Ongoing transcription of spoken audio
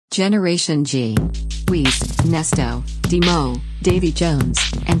Generation G. Weez, Nesto, Demo, Davy Jones,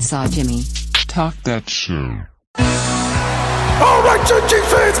 and Saw Jimmy. Talk that shit. Alright, G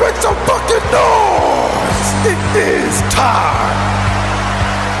fans, make some fucking noise! It is time!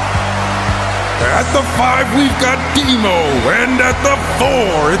 At the 5, we've got Demo, and at the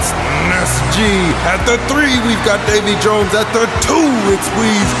 4, it's Ness G. At the 3, we've got Davy Jones. At the 2, it's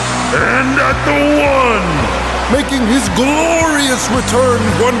Weez. And at the 1, making his glorious return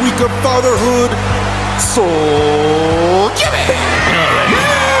 1 week of fatherhood, So Jimmy!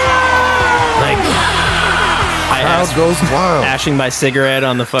 Crowd goes wild. Ashing my cigarette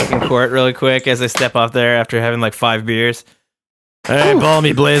on the fucking court really quick as I step off there after having like 5 beers. All right, ball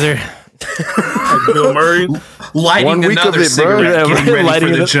me, Blazer. Like Bill Murray lighting 1 week another of it, cigarette, bro. getting ready Lighting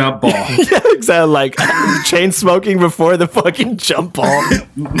for the it- jump ball. Yeah, exactly. Like chain smoking before the fucking jump ball.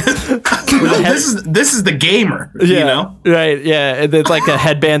 this is the gamer, Yeah, you know? right? Yeah, and it's like a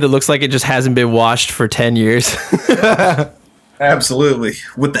headband that looks like it just hasn't been washed for 10 years. Absolutely,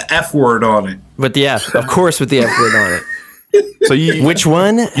 with the F word on it. But yeah, of course, with the F word on it. So you Which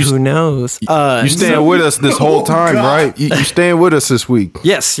one? Who knows? you staying with us this whole time, right? You staying with us this week?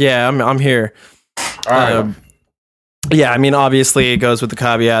 Yes, yeah, I'm here. All right. Yeah, I mean, obviously, it goes with the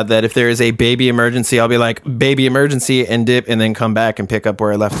caveat that if there is a baby emergency, I'll be like, baby emergency, and dip, and then come back and pick up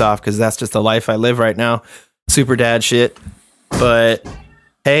where I left off, because that's just the life I live right now. Super dad shit. But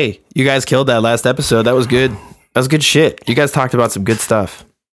hey, you guys killed that last episode. That was good. That was good shit. You guys talked about some good stuff.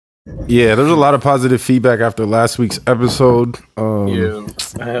 Yeah, there's a lot of positive feedback after last week's episode. hell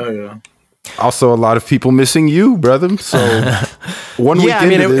yeah. Also, a lot of people missing you, brother. So 1 week Yeah, I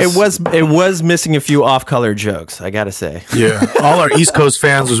mean, into this, it was missing a few off-color jokes, I gotta say. Yeah, all our East Coast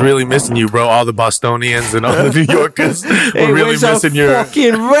fans was really missing you, bro. All the Bostonians and all the New Yorkers were really where's our missing your.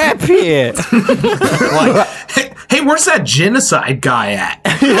 fucking rap here. Like, hey, where's that genocide guy at?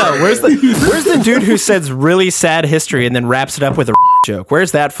 Yeah, where's the dude who says really sad history and then wraps it up with a joke?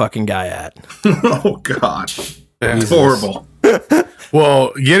 Where's that fucking guy at? Oh God, it's horrible.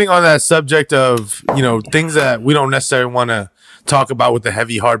 Well, getting on that subject of, things that we don't necessarily want to talk about with a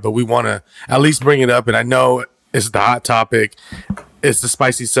heavy heart, but we want to at least bring it up. And I know it's the hot topic. It's the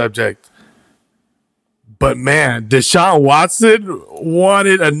spicy subject. But man, Deshaun Watson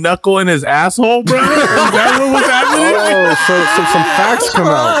wanted a knuckle in his asshole, bro? Is that what was happening? so some facts come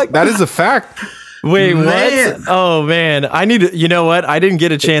out. That is a fact. Wait, Man. what? Oh man, I need to. You know what? I didn't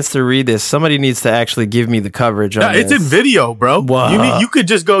get a chance to read this. Somebody needs to actually give me the coverage on Yeah, it's this. in video, bro. What? You could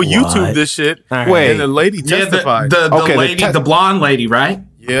just go YouTube this shit. All right. Wait. And the lady Yeah, testified. the Okay, lady, the blonde lady, right?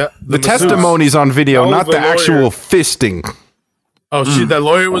 yeah. The testimony's on video, That was not the the lawyer. actual fisting. Oh shit! That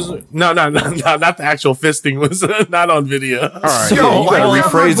lawyer was no, not the actual fisting was not on video. All right, Yo, yeah, you gotta I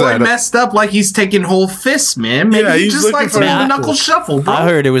rephrase boy that. messed up like he's taking whole fists, man. Maybe Yeah, he he's just looking likes for a a knuckle shuffle, bro. I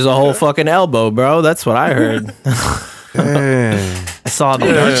heard it was a whole fucking elbow, bro. That's what I heard. Dang. I saw the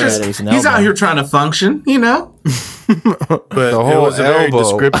It's picture just- that it was an he's elbow. out here trying to function, But whole it was a very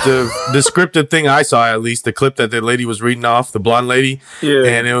elbow. descriptive thing I saw, at least the clip that the lady was reading off, the blonde lady. Yeah.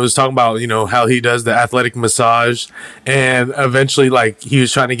 And it was talking about, how he does the athletic massage. And eventually, like, he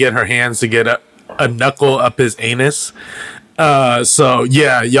was trying to get her hands to get a knuckle up his anus. So,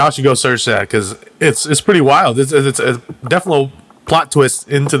 yeah, y'all should go search that because it's pretty wild. It's a definite plot twist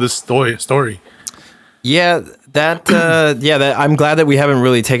into the story. Yeah, that I'm glad that we haven't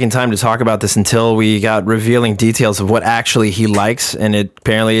really taken time to talk about this until we got revealing details of what actually he likes, and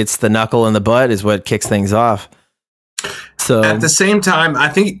apparently it's the knuckle in the butt is what kicks things off. So At the same time, I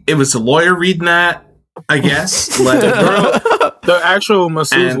think it was the lawyer reading that, I guess. Let it go. The actual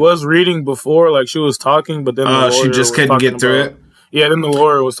masseuse And- was reading before, like she was talking, but then the Oh, she lawyer just was couldn't talking get through about- it? Yeah, then the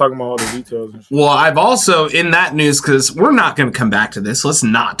lawyer was talking about all the details and shit. Well, I've also, in that news, because we're not going to come back to this. Let's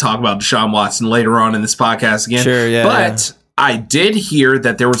not talk about Deshaun Watson later on in this podcast again. Sure, yeah, But I did hear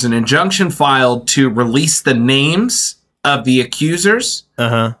that there was an injunction filed to release the names of the accusers.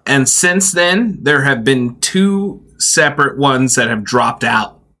 And since then, there have been 2 separate ones that have dropped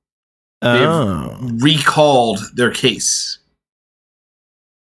out. They've recalled their case.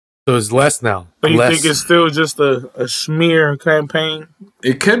 So it's less now. But you Less. think it's still just a smear campaign?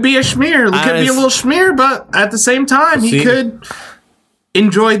 It could be a smear. It could be a little smear, but at the same time, he See? could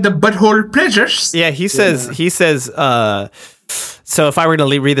enjoy the butthole pleasures. Yeah, he says. So if I were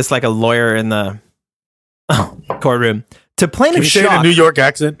to read this like a lawyer in the courtroom, to Can plaintiff you say it in a shock, New York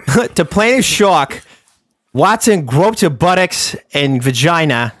accent? to plaintiff shock, Watson groped her buttocks and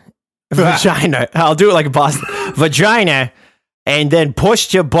vagina. I'll do it like a Boston vagina, and then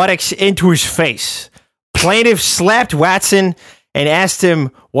pushed her buttocks into his face. Plaintiff slapped Watson and asked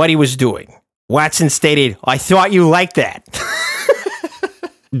him what he was doing. Watson stated, "I thought you liked that."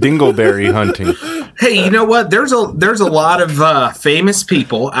 dingleberry hunting. Hey, you know what? There's a lot of famous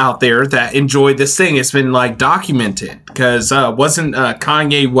people out there that enjoy this thing. It's been like documented because wasn't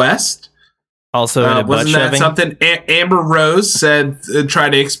Kanye West Also, in a butt wasn't that shoving. something Amber Rose said? Tried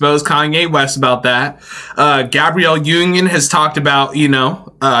to expose Kanye West about that. Gabrielle Union has talked about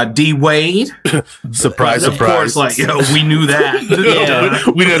D Wade. Surprise, Of course, surprise. like we knew that.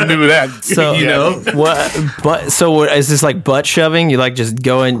 Yeah. we didn't do that. So what? But so what, is this like butt shoving? You like just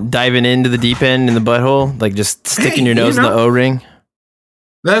diving into the deep end in the butthole, like just sticking your nose in the O-ring?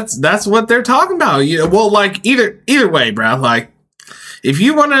 That's what they're talking about. Well, like either way, bro. Like if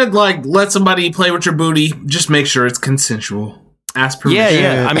you want to like let somebody play with your booty, just make sure it's consensual. Ask permission.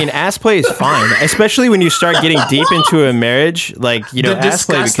 Yeah. I mean, ass play is fine, especially when you start getting deep into a marriage. Like The ass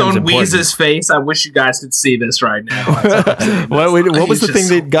play disgust becomes on important. Weeze's face. I wish you guys could see this right now. What was the thing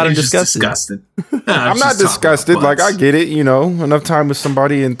that got him He's just disgusted? I'm not disgusted. Like, I get it, enough time with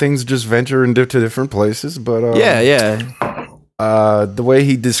somebody and things just venture into different places. But Yeah. the way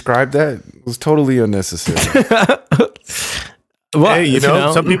he described that was totally unnecessary. Well, Hey,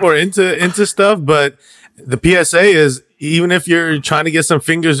 some people are into stuff, but the PSA is even if you're trying to get some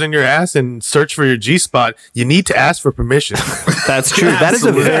fingers in your ass and search for your G spot, you need to ask for permission. That's true. That is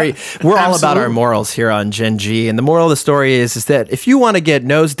we're all about our morals here on Gen G. And the moral of the story is that if you want to get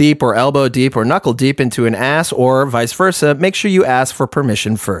nose deep or elbow deep or knuckle deep into an ass or vice versa, make sure you ask for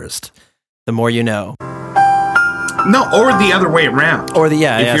permission first. The more you know. No, or the other way around. Or if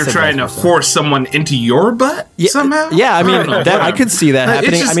you're trying to force someone into your butt somehow. Yeah, I mean, I could see that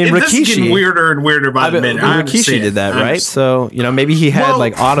happening. Just, I mean, this is getting Rikishi. weirder and weirder by the minute. Rikishi did that, right? So, maybe he had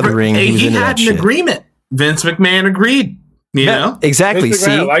out of the ring. He into had that an shit. agreement. Vince McMahon agreed. You know? Exactly. Instagram,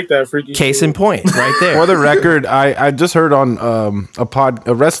 I See, like that freaky case shit. in point, right there. For the record, I just heard on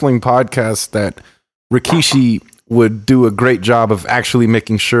a wrestling podcast that Rikishi would do a great job of actually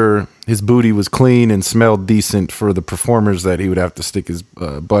making sure his booty was clean and smelled decent for the performers that he would have to stick his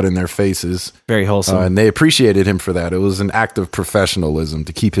butt in their faces. Very wholesome. And they appreciated him for that. It was an act of professionalism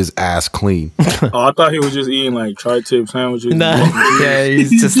to keep his ass clean. Oh, I thought he was just eating like tri-tip sandwiches. Yeah,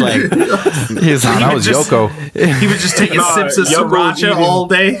 he's just like That was Yoko. He was just taking Nah, sips of Yoko was sriracha eating- all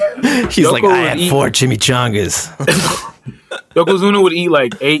day. he's like, Yoko I would had eat- 4 chimichangas. Yokozuna would eat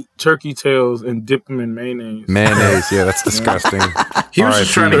like 8 turkey tails and dip them in mayonnaise. Mayonnaise, yeah, that's disgusting. He was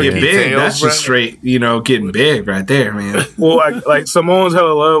just trying to get RIP. big. Details, That's bro. just straight, getting big right there, man. Well, like Samoans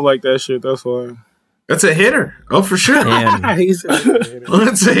hella love like that shit. That's why. That's a hitter. Oh, for sure. And He's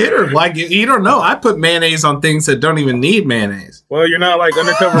That's a hitter. Like, you don't know. I put mayonnaise on things that don't even need mayonnaise. well, you're not like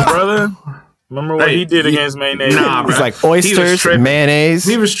Undercover Brother. Remember what Hey, he did against mayonnaise? Nah, it's bro. like He was oysters, tripping. mayonnaise.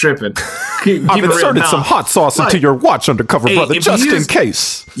 He was tripping. I've inserted some hot sauce into your watch, Undercover Hey, Brother, if just you in use-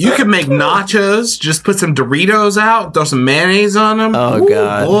 case. You can make nachos. Just put some Doritos out. Throw some mayonnaise on them. Oh,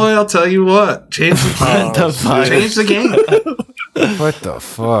 God. boy! I'll tell you what. Change the game. What the fuck? Change the game. What the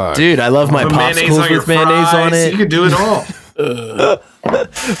fuck? Dude, I love my Put mayonnaise popsicles on your with mayonnaise on fries. You it. can do it all.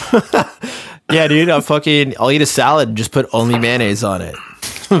 Yeah, dude, I'll eat a salad and just put only mayonnaise on it.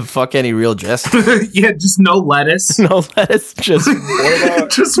 Fuck any real dressing. Yeah, just no lettuce. No lettuce, just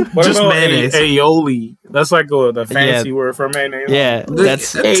just What about mayonnaise. aioli? That's like the fancy word for mayonnaise. yeah.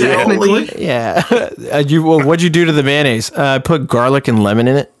 That's Technically. yeah. What'd you do to the mayonnaise? I put garlic and lemon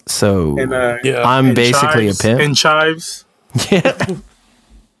in it, so And, I'm and basically chives, a pimp. And chives. Yeah,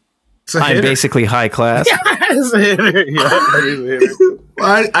 It's a I'm hitter. basically high class. That's a hitter. Yeah, that is a hitter.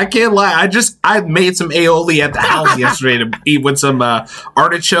 I can't lie. I made some aioli at the house yesterday to eat with some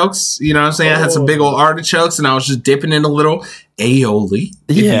artichokes. You know what I'm saying? I had some big old artichokes, and I was just dipping in a little aioli.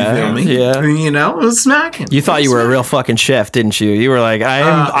 If Yeah, you feel me. yeah. It was smacking. You thought you were a real fucking chef, didn't you? You were like,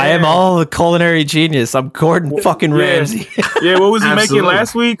 I am all the culinary genius. I'm Gordon fucking Ramsay. Yeah, what was he making Absolutely.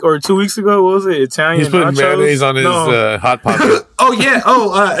 last week or 2 weeks ago? What was it? Italian He's putting nachos? mayonnaise on his No. hot pocket. Oh yeah.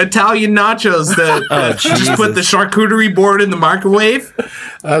 Italian nachos. That just put the charcuterie board in the microwave.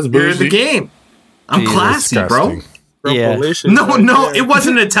 That's You're in the bougie. game. I'm Jesus. classy, bro. Disgusting. Yeah. Delicious. No, Right no, there. it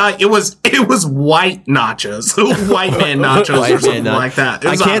wasn't Italian. It was white nachos, white man nachos, White or something man like that. It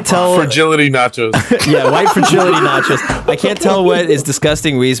I was can't hot tell. Fragility nachos. Yeah, white fragility nachos. I can't tell what is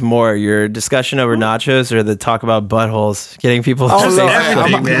disgusting Weez more, your discussion over nachos or the talk about buttholes, getting people to Oh, say no,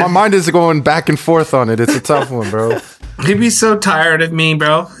 everything, man. my mind is going back and forth on it. It's a tough one, bro. He'd be so tired of me,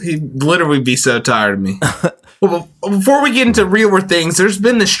 bro. He'd literally be so tired of me. Well, before we get into realer things, there's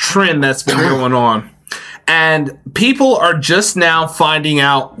been this trend that's been going on. And people are just now finding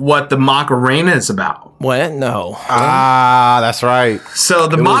out what the Macarena is about. What? No. That's right. So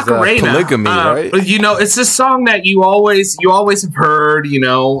the It was, Macarena, polygamy, right? you know, it's a song that you always have heard. You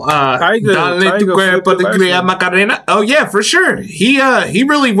know, Dale tu cuerpo de cría Macarena. Oh yeah, for sure. He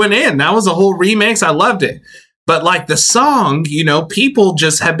really went in. That was a whole remix. I loved it. But like the song, you know, people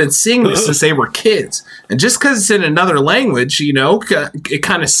just have been singing this since they were kids. And just because it's in another language, you know, it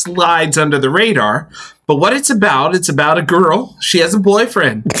kind of slides under the radar. But what it's about a girl. She has a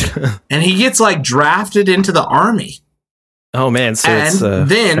boyfriend. And he gets like drafted into the army. Oh, man. So And it's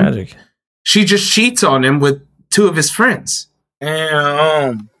then- tragic. She just cheats on him with two of his friends.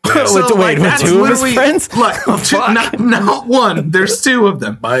 And Wait, with that's two of his literally- friends? Like, not one. There's two of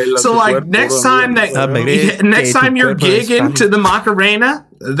them. Baila So tu like cuerpo next time next time you're gigging to the Macarena,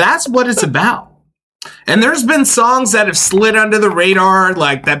 that's what it's about. And there's been songs that have slid under the radar,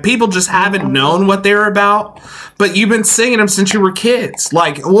 like that people just haven't known what they're about, but you've been singing them since you were kids.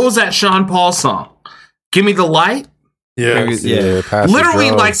 Like, what was that Sean Paul song? Give Me the Light? Yeah. pass the Literally,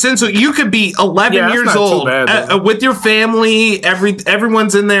 drug. like, since you could be 11 Yeah, that's years not too old bad, though. with your family,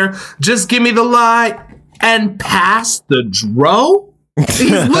 everyone's in there. Just give me the light and pass the dro.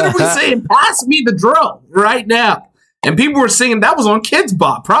 He's literally saying, "Pass me the dro right now." And people were singing. That was on Kids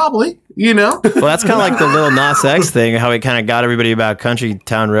Bop, probably. You know. Well, that's kind of like the Lil Nas X thing, how he kind of got everybody about Country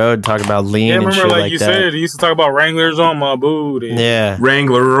Town Road, talk about lean Yeah, and remember, shit like, like you that. said, he used to talk about Wranglers on my booty. Yeah.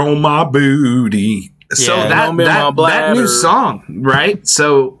 Wrangler on my booty. So Yeah. that Don't be my that bladder. new song, right?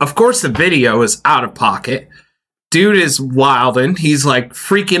 So of course the video is out of pocket. Dude is wildin'. He's like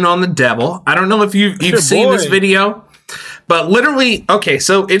freaking on the devil. I don't know if you've your seen this boy. video, but literally, okay,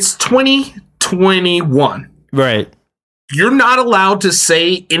 so it's 2021. Right. You're not allowed to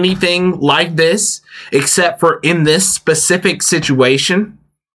say anything like this except for in this specific situation.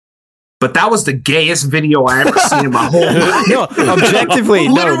 But that was the gayest video I ever seen in my whole life. No, objectively,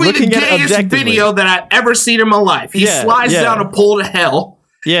 no, Literally the looking at it gayest objectively. video that I've ever seen in my life. He Yeah, slides yeah. down a pole to hell.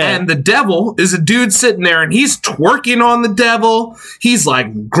 Yeah. And the devil is a dude sitting there and he's twerking on the devil. He's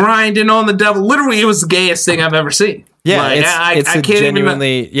like grinding on the devil. Literally, it was the gayest thing I've ever seen. Yeah, Like, it's I a can't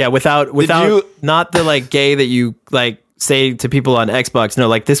genuinely without you- not the like gay that you like say to people on Xbox. No,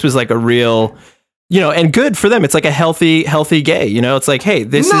 like this was like a real, you know, and good for them. It's like a healthy gay. You know, it's like, hey,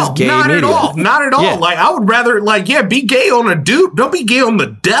 this is gay not media. at all. Not at all. Yeah. Like I would rather, like, yeah, be gay on a dude. Don't be gay on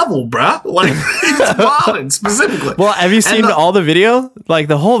the devil, bruh. Like it's violent specifically. Well, have you seen the- all the video? Like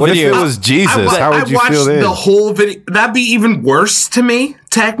the whole What if video. it was Jesus? How would you watched feel then? the whole video. That'd be even worse to me,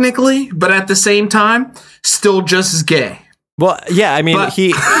 technically, but at the same time, still just as gay. Well, yeah, I mean, But-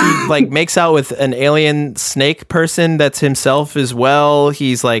 he like makes out with an alien snake person that's himself as well.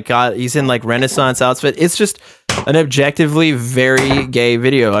 He's in like Renaissance outfit. It's just an objectively very gay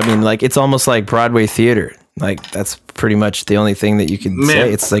video. I mean, like it's almost like Broadway theater. Like that's pretty much the only thing that you can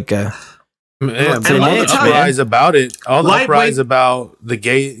say. It's like Man, And all let me the tell you, uprise about it, all the lightweight- uprise about the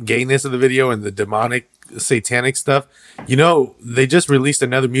gayness of the video and the demonic satanic stuff. You know, they just released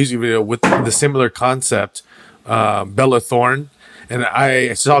another music video with the similar concept, Bella Thorne, and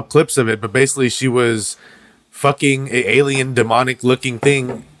I saw clips of it, but basically she was fucking a alien demonic looking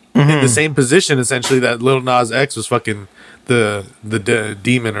thing in the same position essentially that Lil Nas X was fucking the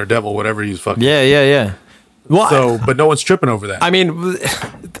demon or devil, whatever he was fucking. yeah. Well, So, but no one's tripping over that. I mean,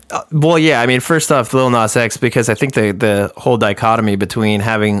 well, yeah. I mean, first off, Lil Nas X, because I think the whole dichotomy between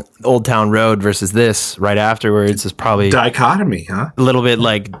having Old Town Road versus this right afterwards is probably Dichotomy, huh? a little bit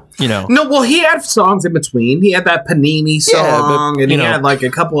like, you know. No, well, he had songs in between. He had that Panini Yeah, but, song, and you he know. had like a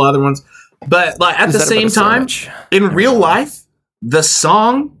couple other ones. But like at Is the that same about a time, sandwich? in real life, the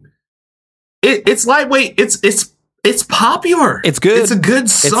song, it's lightweight. It's popular. It's good. It's a good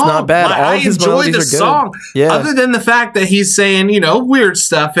song. not bad. Like, All I of his enjoy melodies the are good. song. Yeah. Other than the fact that he's saying, you know, weird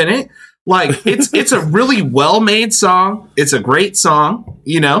stuff in it. Like it's a really well made song. It's a great song,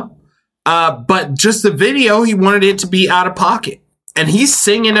 you know. But just the video, he wanted it to be out of pocket. And he's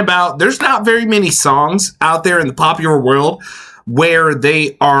singing about, there's not very many songs out there in the popular world where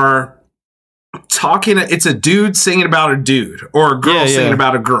they are talking, it's a dude singing about a dude or a girl Yeah, yeah. singing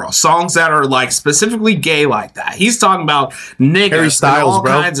about a girl. Songs that are like specifically gay like that. He's talking about Harry niggas and Styles, all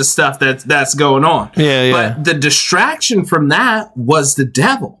bro. kinds of stuff that's going on. Yeah. But the distraction from that was the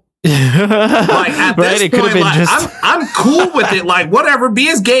devil. Like at Right, this it could've point, been like, just- I'm cool with it. Like whatever, be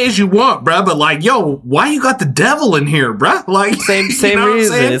as gay as you want, bruh. But like, yo, why you got the devil in here, bruh? Like Same you know what I'm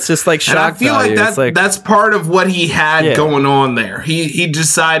reason. saying? It's just like And I shock feel value. like It's like that's part of what he had Yeah. going on there. He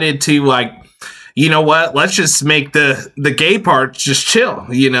decided to like, you know what? Let's just make the gay part just chill.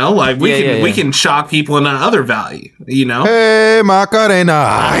 You know, like we Yeah, can yeah, we yeah. can shock people in another value. You know. Hey,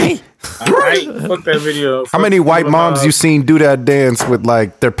 Macarena. Right? Fuck that video. How many white moms you seen do that dance with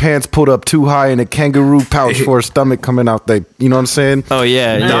like their pants pulled up too high and a kangaroo pouch for a stomach coming out? You know what I'm saying? Oh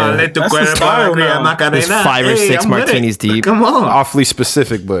yeah, yeah. That's the style now. There's 5 or 6 martinis deep. Come on. Awfully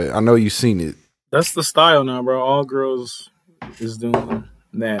specific, but I know you've seen it. That's the style now, bro. All girls is doing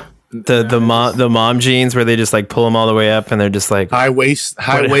that. The mom jeans where they just like pull them all the way up and they're just like High waist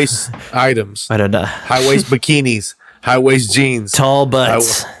items. I don't know. High waist bikinis. High waist jeans. Tall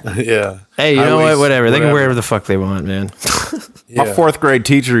butts. Yeah. Hey, you know what? Whatever. They can wear whatever the fuck they want, man. Yeah. My 4th grade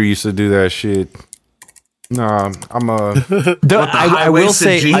teacher used to do that shit. Nah, I'm a. I will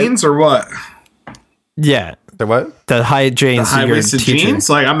say jeans or what? Yeah, The what? the high jeans. High waisted jeans?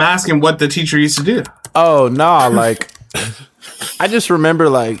 Like I'm asking what the teacher used to do. Oh nah, like I just remember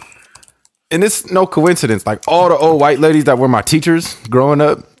like, and it's no coincidence. Like all the old white ladies that were my teachers growing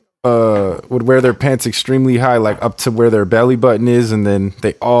up would wear their pants extremely high, like up to where their belly button is, and then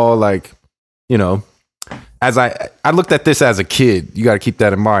they all like, you know. As I looked at this as a kid, you got to keep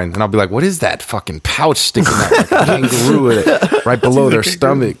that in mind, and I'll be like, "What is that fucking pouch sticking out like a kangaroo with it right below their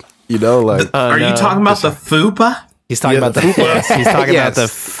stomach?" You know, like. Are you talking about the fupa? He's talking about the yes, he's talking about the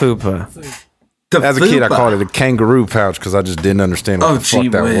fupa. As a kid, I called it a kangaroo pouch because I just didn't understand what the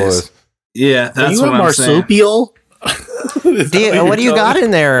fuck that was. Yeah, that's Are you what a I'm saying. marsupial? What do you got in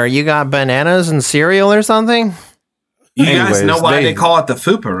there? You got bananas and cereal or something? You guys Anyways, know why they call it the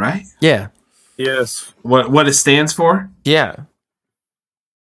fupa, right? Yeah. Yes. What it stands for? Yeah.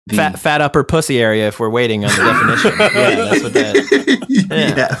 Fat upper pussy area if we're waiting on the definition. Yeah, that's what that.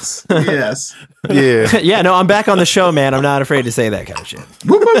 Yeah. Yes. Yes. Yeah. Yeah, no, I'm back on the show, man. I'm not afraid to say that kind of shit.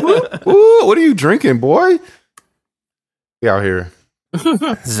 Ooh, what are you drinking, boy? Get out here.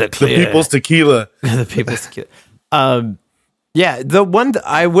 The people's tequila. The people's tequila. Yeah, the one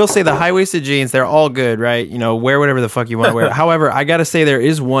I will say the high-waisted jeans, they're all good, right? You know, wear whatever the fuck you want to wear. However, I got to say there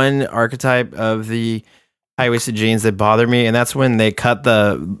is one archetype of the high-waisted jeans that bother me, and that's when they cut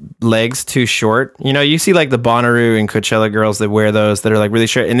the legs too short. You know, you see like the Bonnaroo and Coachella girls that wear those that are like really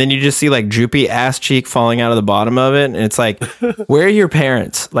short, and then you just see like droopy ass cheek falling out of the bottom of it, and it's like, where are your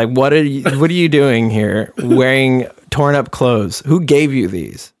parents? Like, what are you doing here wearing torn up clothes? Who gave you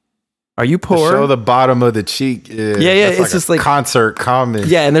these? Are you poor? Show the bottom of the cheek. Yeah, it's like just a like concert comment.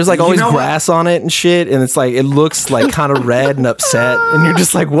 Yeah, and there's like always know grass on it and shit, and it's like it looks like kind of red and upset, and you're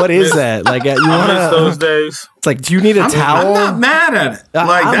just like, what is that? Like you I miss want those days. It's like, do you need a towel? I'm not mad at it.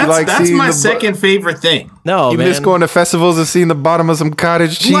 Like I'm that's my second favorite thing. No, You man. miss going to festivals and seeing the bottom of some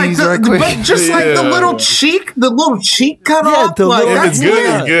cottage cheese Like right quick. but just like the little cheek cut Yeah, off. the Like, little- If that's it's good, lit.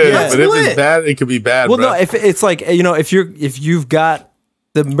 it's good. That's But if lit. it's bad, it could be bad. Well, bro. no, if it's like, you know, if you've got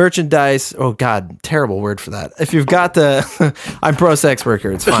the merchandise, oh god, terrible word for that. If you've got the, I'm pro sex worker,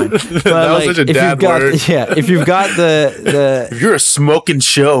 it's fine. But was like, such a if you've dad got, word. yeah, if you've got the You're a smoking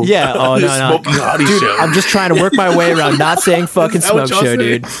show. yeah, oh You're no, a no, smoking hottie dude, show. I'm just trying to work my way around not saying fucking that what smoke y'all show,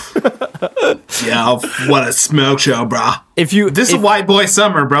 say? dude. Yeah, what a smoke show, bro. If you This is white boy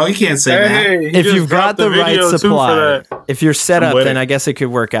summer, bro. You can't say that. Hey, if you've got the right supply, if you're set up, with then it. I guess it could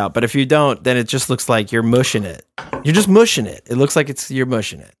work out. But if you don't, then it just looks like you're mushing it. You're just mushing it. It looks like you're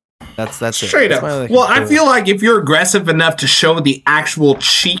mushing it. That's it. Straight That's up. my, like, Well, I feel like if you're aggressive enough to show the actual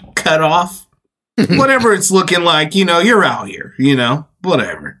cheek cut off, whatever it's looking like, you know, you're out here, you know,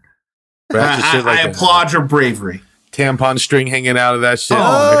 whatever. Ratchet shit like I that. applaud your bravery. Tampon string hanging out of that shit.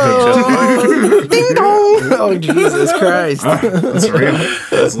 ding dong. Oh Jesus Christ! That's real.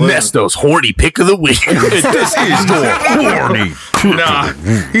 Nesto's horny pick of the week. This is your horny. Nah,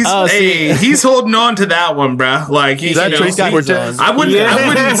 Oh, he's holding on to that one, bro. Like he's, that you know, Tracy Cortez? I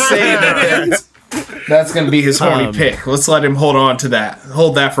wouldn't say that. That's gonna be his horny pick. Let's let him hold on to that.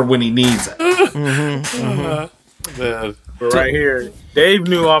 Hold that for when he needs it. Man. But right here, Dave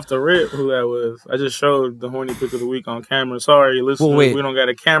knew off the rip who that was. I just showed the horny pick of the week on camera. Sorry, listeners, Well, wait. we don't got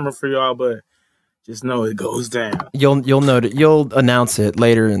a camera for y'all, but just know it goes down. You'll note it. You'll announce it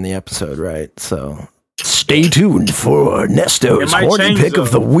later in the episode, right? So stay tuned for Nesto's It might horny change, pick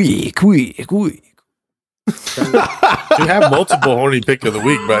of though. the week. You have multiple horny pick of the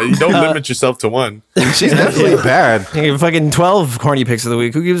week, bro. You don't limit yourself to one. She's definitely bad. Hey, fucking 12 horny picks of the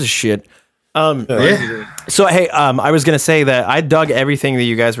week. Who gives a shit? Yeah. So hey, I was gonna say that I dug everything that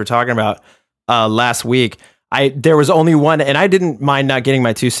you guys were talking about last week. There was only one, and I didn't mind not getting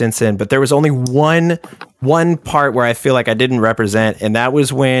my 2 cents in, but there was only one part where I feel like I didn't represent, and that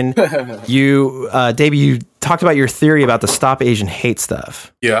was when you, Davey, you talked about your theory about the Stop Asian Hate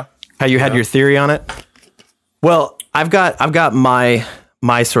stuff. Yeah. How you had your theory on it. Well, I've got my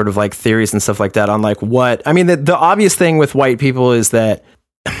sort of like theories and stuff like that on like what I mean. The obvious thing with white people is that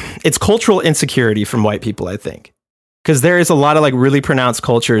it's cultural insecurity from white people, I think. because there is a lot of like really pronounced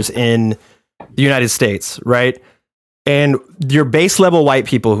cultures in the United States, right? And your base level white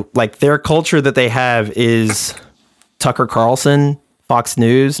people, like their culture that they have is Tucker Carlson, Fox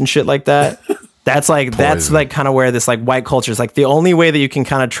News, and shit like that. That's like kind of where this like white culture is. Like the only way that you can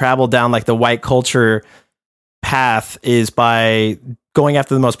kind of travel down like the white culture path is by going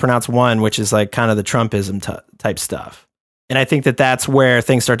after the most pronounced one, which is like kind of the Trumpism type stuff. And I think that that's where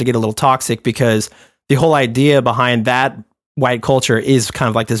things start to get a little toxic, because the whole idea behind that white culture is kind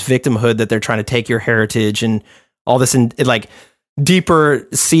of like this victimhood that they're trying to take your heritage and all this in like deeper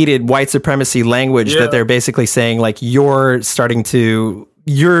seated white supremacy language that they're basically saying like you're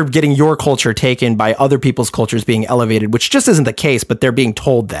getting your culture taken by other people's cultures being elevated, which just isn't the case, but they're being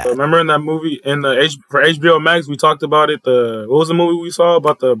told that. Remember in that movie for HBO Max, we talked about it. What was the movie we saw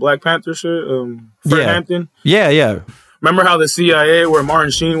about the Black Panther shit? Fred Hampton. Yeah. Remember how the CIA, where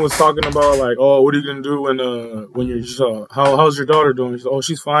Martin Sheen was talking about like, oh, what are you gonna do when you're just how's your daughter doing? She's oh,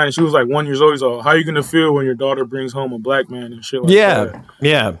 she's fine. And she was like 1 year old. He's how are you gonna feel when your daughter brings home a black man and shit like that?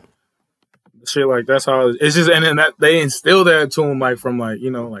 Yeah. Shit like that's how it's just, and then that they instill that to him like from like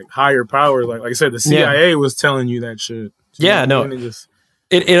like higher powers. Like I said, the CIA was telling you that shit.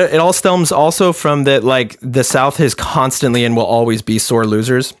 It all stems also from that like the South has constantly and will always be sore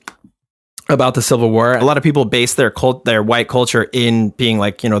losers about the Civil War. A lot of people base their white culture in being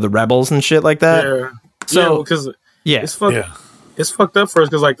like the rebels and shit like that. Yeah. So because it's fucked up for us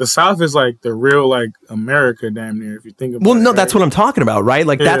because like the South is like the real like America damn near if you think about it. Well, no, that's what I'm talking about, right?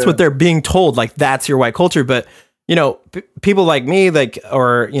 Like that's what they're being told. Like that's your white culture, but people like me, like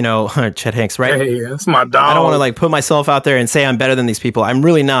or Chet Hanks, right? Hey, that's my dog. I don't want to like put myself out there and say I'm better than these people. I'm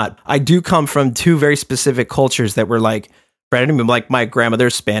really not. I do come from two very specific cultures that were like like my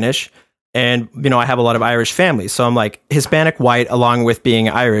grandmother's Spanish. And, I have a lot of Irish families. So I'm like Hispanic white along with being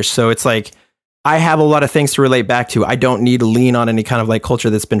Irish. So it's like I have a lot of things to relate back to. I don't need to lean on any kind of like culture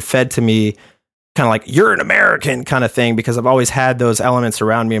that's been fed to me, kind of like you're an American kind of thing, because I've always had those elements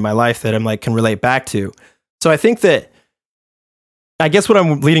around me in my life that I'm like can relate back to. So I think that I guess what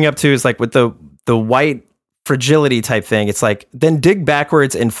I'm leading up to is like with the white fragility type thing. It's like then dig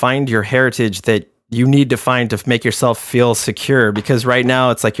backwards and find your heritage that you need to find to make yourself feel secure, because right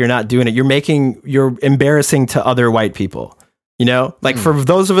now it's like you're not doing it. You're embarrassing to other white people, like for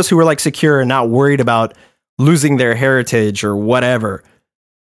those of us who are like secure and not worried about losing their heritage or whatever,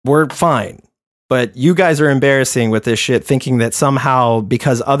 we're fine. But you guys are embarrassing with this shit, thinking that somehow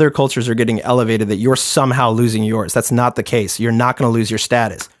because other cultures are getting elevated that you're somehow losing yours. That's not the case. You're not going to lose your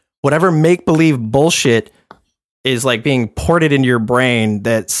status. Whatever make-believe bullshit is like being ported into your brain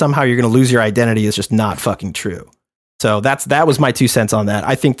that somehow you're going to lose your identity is just not fucking true. So that was my 2 cents on that.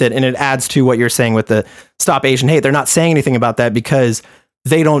 I think that, and it adds to what you're saying with the Stop Asian Hate. They're not saying anything about that because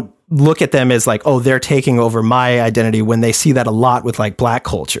they don't look at them as like, oh, they're taking over my identity, when they see that a lot with like black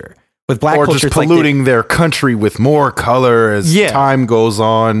culture. With black culture, just polluting like their country with more color as time goes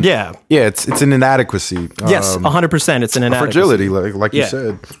on. Yeah. It's an inadequacy. Yes, 100%. It's an inadequacy. Fragility, like you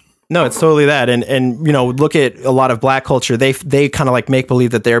said. No, it's totally that. And look at a lot of black culture. They kind of like make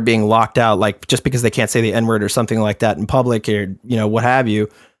believe that they're being locked out, like just because they can't say the N-word or something like that in public or, what have you.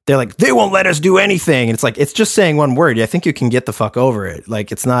 They're like, they won't let us do anything. And it's like, it's just saying one word. I think you can get the fuck over it.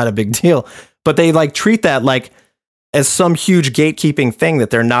 Like, it's not a big deal. But they like treat that like as some huge gatekeeping thing that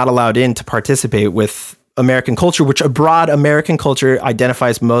they're not allowed in to participate with American culture, which a broad American culture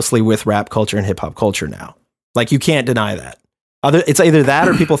identifies mostly with rap culture and hip hop culture now. Like, you can't deny that. It's either that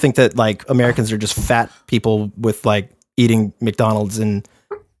or people think that like Americans are just fat people with like eating McDonald's and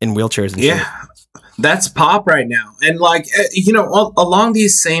in wheelchairs and shit. That's pop right now. And like, along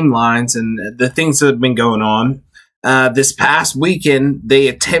these same lines and the things that have been going on, this past weekend, they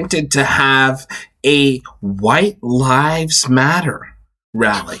attempted to have a White Lives Matter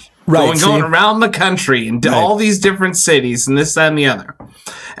rally. Right, going around the country and all these different cities and this, that, and the other.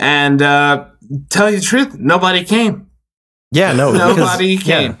 And tell you the truth, nobody came. Yeah, no. Nobody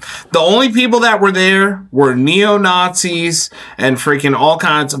came. The only people that were there were neo-Nazis and freaking all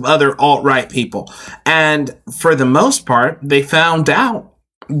kinds of other alt-right people. And for the most part, they found out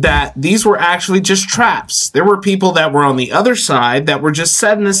that these were actually just traps. There were people that were on the other side that were just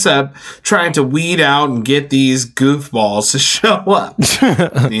setting this up, trying to weed out and get these goofballs to show up.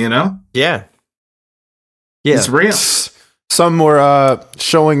 Yeah. It's real. Some were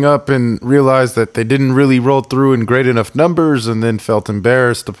showing up and realized that they didn't really roll through in great enough numbers and then felt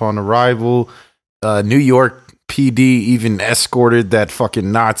embarrassed upon arrival. New York PD even escorted that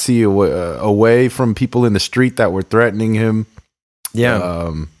fucking Nazi away from people in the street that were threatening him.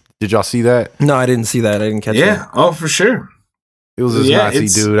 Yeah. Did y'all see that? No, I didn't see that. I didn't catch that. Yeah. Oh, for sure. It was this Nazi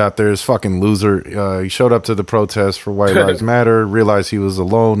dude out there, this fucking loser. He showed up to the protest for White Lives Matter, realized he was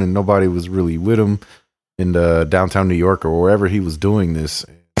alone and nobody was really with him in downtown New York or wherever he was doing this.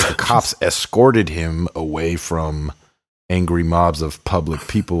 The cops escorted him away from angry mobs of public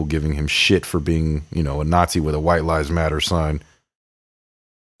people giving him shit for being, a Nazi with a White Lives Matter sign.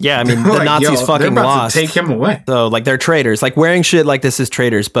 Yeah, I mean, the Nazis fucking lost. Take him away. So, like, they're traitors. Like, wearing shit like this is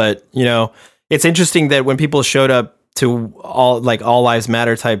traitors. But, it's interesting that when people showed up to all Lives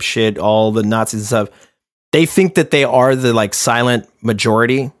Matter type shit, all the Nazis and stuff, they think that they are the, like, silent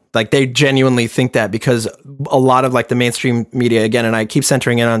majority. Like, they genuinely think that because a lot of, like, the mainstream media, again, and I keep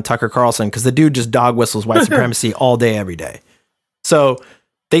centering in on Tucker Carlson because the dude just dog whistles white supremacy all day, every day. So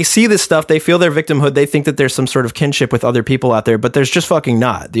they see this stuff, they feel their victimhood, they think that there's some sort of kinship with other people out there, but there's just fucking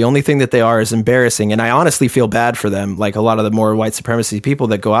not. The only thing that they are is embarrassing, and I honestly feel bad for them, like a lot of the more white supremacy people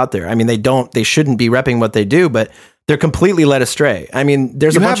that go out there. I mean, they shouldn't be repping what they do, but they're completely led astray. I mean,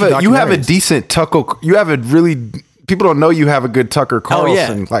 there's you have a decent Tucker, people don't know you have a good Tucker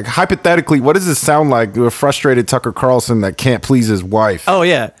Carlson. Oh, yeah. Like, hypothetically, what does this sound like to a frustrated Tucker Carlson that can't please his wife? Oh,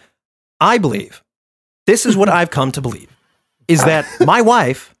 yeah. I believe, this is what I've come to believe, is that my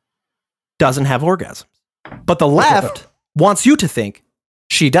wife doesn't have orgasms. But the left wants you to think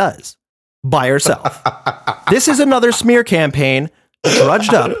she does by herself. This is another smear campaign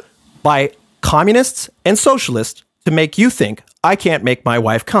drudged up by communists and socialists to make you think I can't make my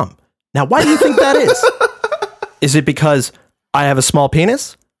wife come. Now, why do you think that is? Is it because I have a small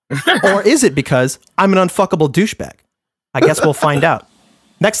penis? Or is it because I'm an unfuckable douchebag? I guess we'll find out.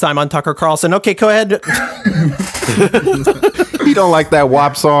 Next time on Tucker Carlson. Okay, go ahead. He don't like that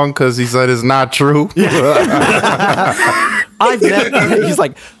WAP song because he said it's not true. He's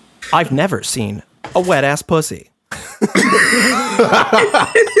like, I've never seen a wet ass pussy.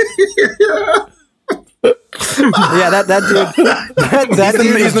 Yeah, that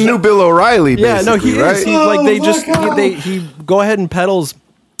dude. He's the new Bill O'Reilly. Yeah, no, he right? is. He's like he go ahead and peddles.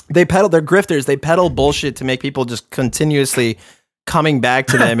 They're grifters. They peddle bullshit to make people just continuously coming back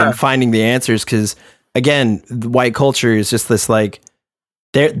to them and finding the answers. Because again, the white culture is just this like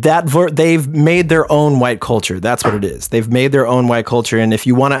they've made their own white culture. That's what it is. They've made their own white culture. And if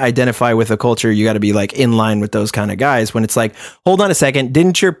you want to identify with a culture, you got to be like in line with those kind of guys. When it's like, hold on a second,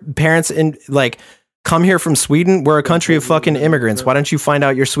 didn't your parents come here from Sweden? We're a country of fucking immigrants. Why don't you find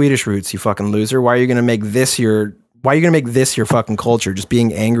out your Swedish roots, you fucking loser? Why are you going to make this your fucking culture? Just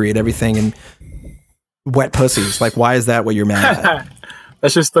being angry at everything and wet pussies. Like, why is that what you're mad at?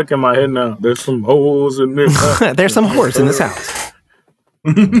 That's just stuck in my head now. There's some holes in this. There's some whores in this house.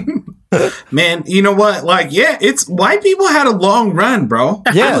 Man, you know what? Like, yeah, it's white people had a long run, bro.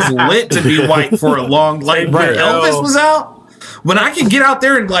 Yeah. It was lit to be white for a long, like, when Elvis was out. When I could get out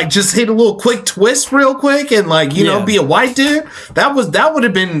there and like just hit a little quick twist real quick and like, be a white dude, that would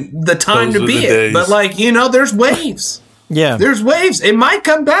have been the time to be it. But like, there's waves. Yeah. There's waves. It might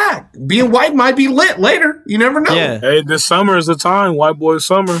come back. Being white might be lit later. You never know. Yeah. Hey, this summer is the time. White boy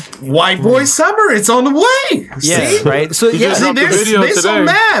summer. White boy summer. It's on the way. Yeah. See? Right. So they're so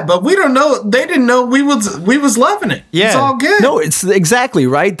mad, but we don't know. They didn't know we was loving it. Yeah. It's all good. No, it's exactly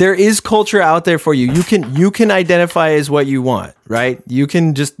right. There is culture out there for you. You can identify as what you want, right? You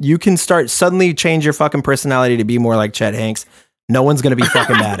can start suddenly change your fucking personality to be more like Chet Hanks. No one's going to be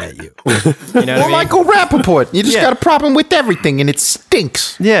fucking mad at you. You know what I mean? Michael Rappaport. You just got a problem with everything and it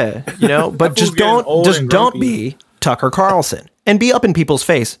stinks. Yeah, but just don't be Tucker Carlson and be up in people's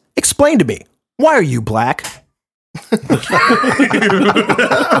face. Explain to me, why are you black?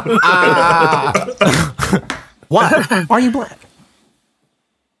 Why are you black?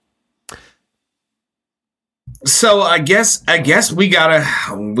 So I guess we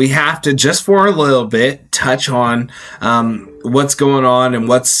have to just for a little bit touch on what's going on and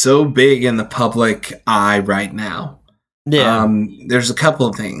what's so big in the public eye right now. Yeah. There's a couple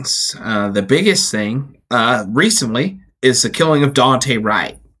of things. The biggest thing recently is the killing of Daunte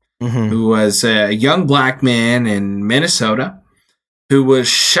Wright, who was a young black man in Minnesota who was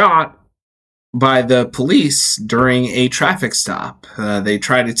shot by the police during a traffic stop. They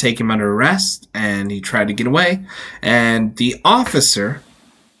tried to take him under arrest, and he tried to get away. And the officer...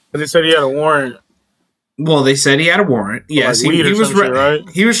 They said he had a warrant. Well, they said he had a warrant. Yes, like he was shit, right?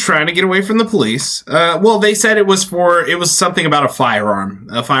 He was trying to get away from the police. Well, they said it was something about a firearm.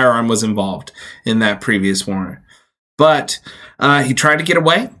 A firearm was involved in that previous warrant. But he tried to get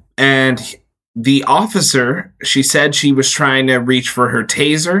away, and the officer, she said she was trying to reach for her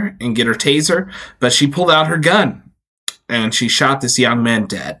taser and get her taser, but she pulled out her gun and she shot this young man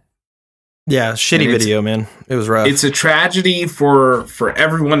dead. Yeah, shitty video, man. It was rough. It's a tragedy for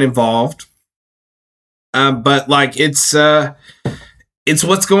everyone involved. But like it's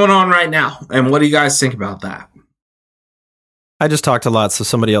what's going on right now. And what do you guys think about that? I just talked a lot, so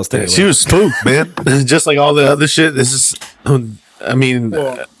somebody else did. She was spooked, man. Just like all the other shit. This is, I mean,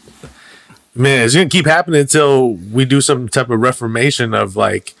 man, it's gonna keep happening until we do some type of reformation of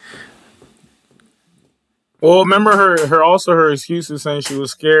like. Well, remember her excuses saying she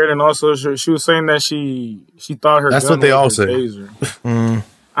was scared, and also she was saying that she thought her. That's gun what they was all her say.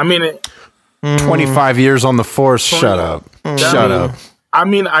 I mean, 25 years on the force. Shut up. Shut up. I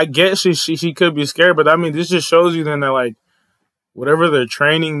mean, I guess she could be scared, but I mean, this just shows you then that like. Whatever they're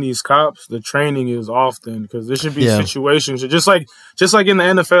training these cops, the training is often because there should be situations just like in the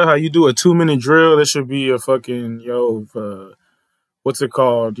NFL, how you do a 2-minute drill. There should be a fucking what's it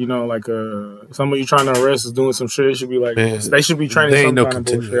called? You know, like somebody you're trying to arrest is doing some shit. It should be like they should be training some kind of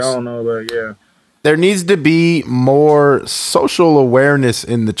bullshit. I don't know, but yeah. There needs to be more social awareness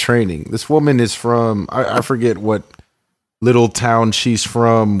in the training. This woman is from I forget what little town she's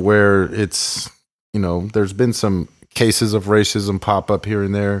from, where it's there's been some cases of racism pop up here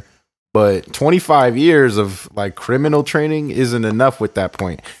and there, but 25 years of like criminal training isn't enough with that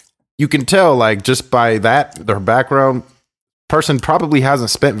point. You can tell like just by that, their background, person probably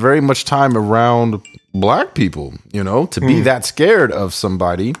hasn't spent very much time around black people, to be that scared of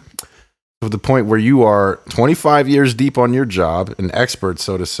somebody to the point where you are 25 years deep on your job, an expert,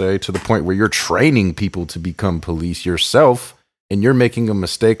 so to say, to the point where you're training people to become police yourself. And you're making a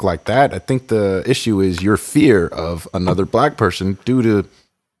mistake like that. I think the issue is your fear of another black person due to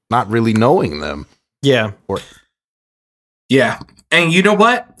not really knowing them. Yeah. Yeah. And you know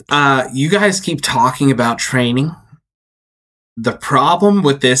what? You guys keep talking about training. The problem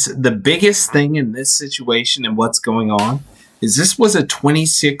with this, the biggest thing in this situation and what's going on is this was a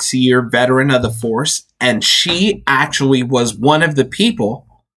 26-year veteran of the force, and she actually was one of the people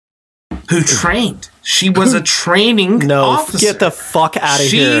who trained. She was a training officer. Get the fuck out of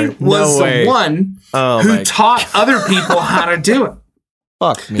here. She was the one who taught other people how to do it.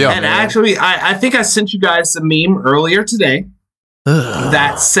 Fuck me. And actually, I think I sent you guys a meme earlier today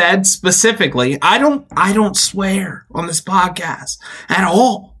that said specifically, I don't swear on this podcast at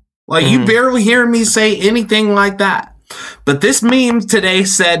all. Like you barely hear me say anything like that. But this meme today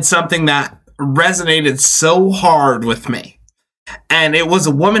said something that resonated so hard with me. And it was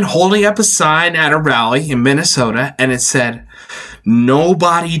a woman holding up a sign at a rally in Minnesota, and it said,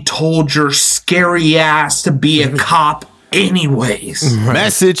 "Nobody told your scary ass to be a cop anyways."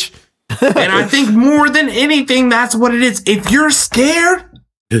 Message. And I think more than anything, that's what it is. If you're scared,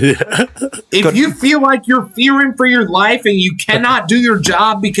 if you feel like you're fearing for your life and you cannot do your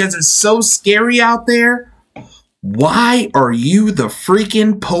job because it's so scary out there, why are you the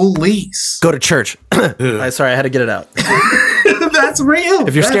freaking police? Go to church. Sorry, I had to get it out. That's real.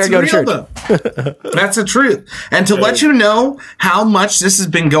 If you're scared, go to church. That's the truth. And to let you know how much this has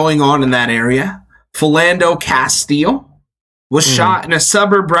been going on in that area, Philando Castile was shot in a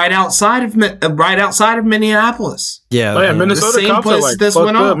suburb right outside of Minneapolis. Yeah, Minnesota the same cops place are like this fucked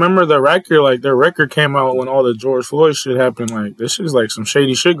went up. on. Remember their record came out when all the George Floyd shit happened. Like this shit's like some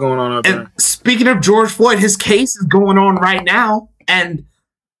shady shit going on out there. Speaking of George Floyd, his case is going on right now, and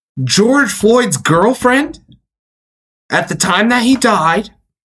George Floyd's girlfriend, at the time that he died,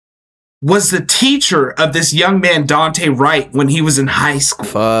 was the teacher of this young man, Dante Wright, when he was in high school.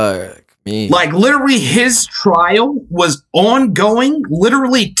 Fuck me. Like, literally, his trial was ongoing,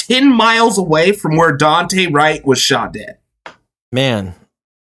 literally 10 miles away from where Dante Wright was shot dead. Man.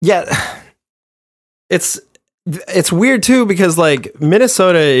 Yeah. It's weird, too, because, like,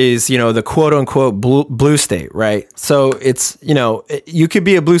 Minnesota is, the quote-unquote blue state, right? So it's, you could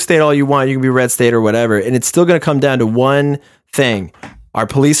be a blue state all you want, you can be a red state or whatever, and it's still going to come down to one thing. Our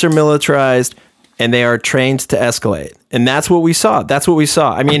police are militarized, and they are trained to escalate. And that's what we saw.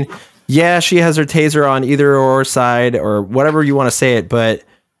 I mean, yeah, she has her taser on either or side or whatever you want to say it, but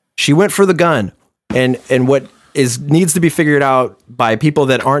she went for the gun. And what needs to be figured out by people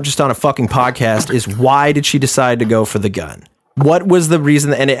that aren't just on a fucking podcast is why did she decide to go for the gun? What was the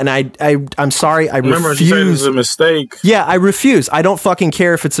reason? And I'm sorry, I remember refuse. She said it was a mistake. Yeah, I refuse. I don't fucking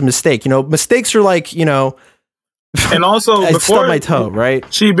care if it's a mistake. Mistakes are like, and also I before stubbed my toe, right?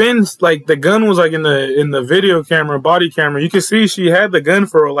 She been like the gun was like in the video camera, body camera. You can see she had the gun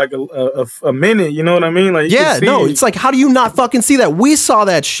for like a minute. You know what I mean? Like it's like, how do you not fucking see that? We saw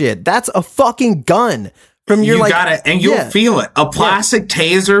that shit. That's a fucking gun. You got it, and you'll feel it. A plastic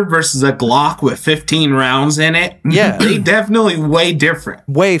taser versus a Glock with 15 rounds in it. Yeah, they definitely way different.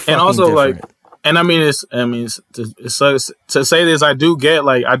 Way fucking and also different. to say this, I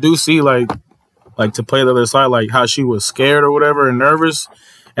do see like like to play the other side, like how she was scared or whatever and nervous.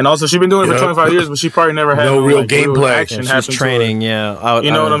 And also, she's been doing it for 25 years, but she probably never had no real gameplay. Action happen. She's training, yeah.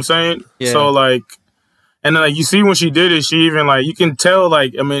 You know what I'm saying? Yeah. So like, and then like you see when she did it, she even like you can tell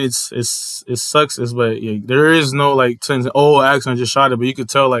like I mean it sucks, but yeah, there is no like sense. Oh, accident, just shot it, but you could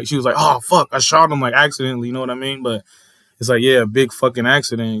tell like she was like, oh fuck, I shot him like accidentally. You know what I mean? But it's like a big fucking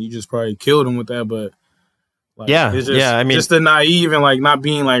accident. You just probably killed him with that, but. Like, it's just, I mean, just the naive and like not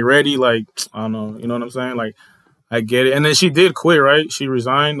being like ready, like I don't know, you know what I'm saying? Like I get it, and then she did quit, right? She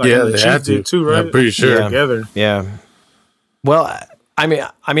resigned. Like, yeah, the chief did too, right? I'm pretty sure. Yeah. Together. Yeah. Well, I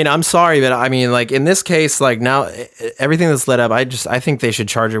mean, I'm sorry, but I mean, like in this case, like now everything that's led up, I think they should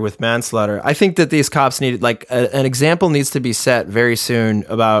charge her with manslaughter. I think that these cops need like an example needs to be set very soon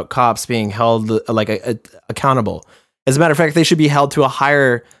about cops being held like accountable. As a matter of fact, they should be held to a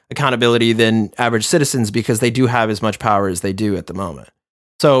higher accountability than average citizens because they do have as much power as they do at the moment.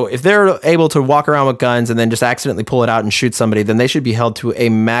 So if they're able to walk around with guns and then just accidentally pull it out and shoot somebody, then they should be held to a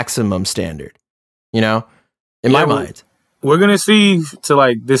maximum standard, you know, in my mind. We're going to see to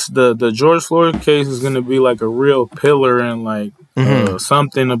like this, the George Floyd case is going to be like a real pillar and like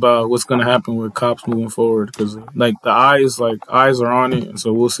something about what's going to happen with cops moving forward. Cause like the eyes are on it. And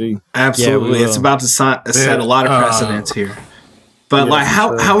so we'll see. Absolutely. It's about to set a lot of precedents here. But like,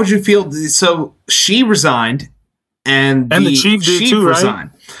 how would you feel? So she resigned and the chief did too,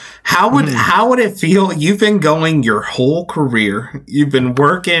 resigned. Right? How would it feel? You've been going your whole career. You've been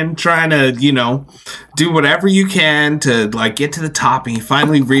working, trying to, do whatever you can to like get to the top, and you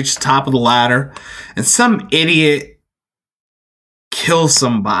finally reach the top of the ladder, and some idiot kills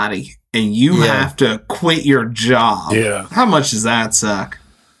somebody, and you have to quit your job. Yeah. How much does that suck?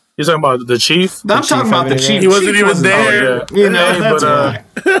 You're talking about the chief? I'm talking about the chief. He wasn't even there. But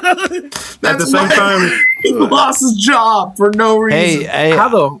at the same time, he lost his job for no reason. Hey, how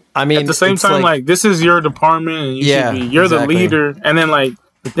though? I mean, at the same time, like this is your department, and you're the leader. And then like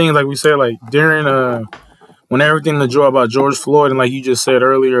the thing, like we said, like during when everything about George Floyd, and like you just said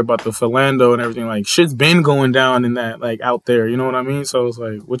earlier about the Philando and everything, like shit's been going down in that, like out there. You know what I mean? So it's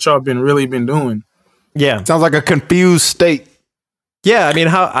like, what y'all really been doing? Yeah, sounds like a confused state. Yeah, I mean,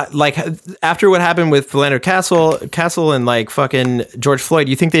 how like after what happened with Philando Castle and like fucking George Floyd,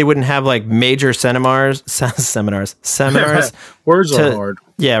 you think they wouldn't have like major seminars? Words are hard.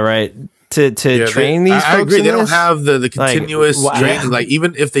 Yeah, right. To train these folks. I agree. In they this? don't have the continuous training. Like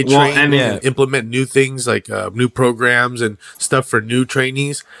even if they train and implement new things like new programs and stuff for new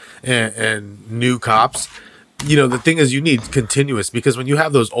trainees and new cops. The thing is you need continuous, because when you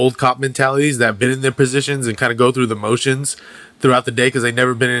have those old cop mentalities that have been in their positions and kind of go through the motions throughout the day because they've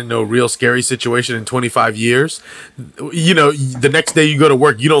never been in no real scary situation in 25 years, the next day you go to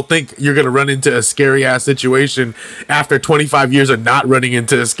work, you don't think you're going to run into a scary ass situation after 25 years of not running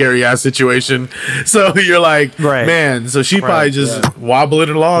into a scary ass situation. So you're like, man, so she probably just wobbling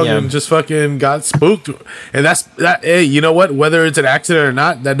along and just fucking got spooked. And that's that. Hey, you know what? Whether it's an accident or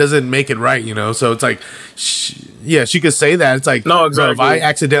not, that doesn't make it right, So it's like, she could say that. It's like, no, exactly. Bro, if I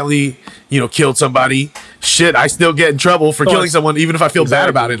accidentally, killed somebody, shit, I still get in trouble for killing someone, even if I feel bad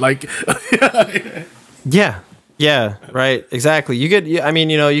about it. Like, yeah, right, exactly. You get,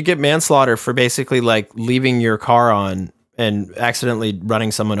 you get manslaughter for basically like leaving your car on and accidentally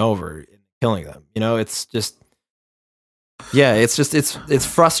running someone over, and killing them. It's just,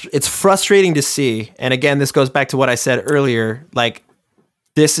 it's frustrating to see. And again, this goes back to what I said earlier, like.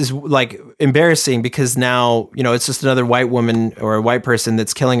 This is like embarrassing because now, it's just another white woman or a white person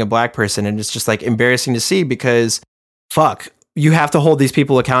that's killing a black person. And it's just like embarrassing to see because fuck, you have to hold these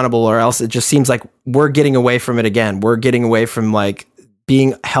people accountable or else it just seems like we're getting away from it again. We're getting away from like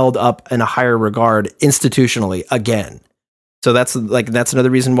being held up in a higher regard institutionally again. So that's another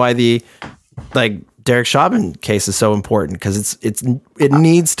reason why the like Derek Chauvin case is so important, because it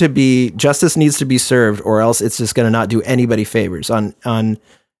needs to be, justice needs to be served, or else it's just going to not do anybody favors on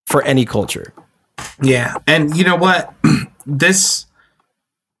for any culture. Yeah, and you know what? This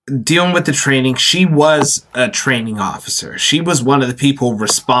dealing with the training, she was a training officer. She was one of the people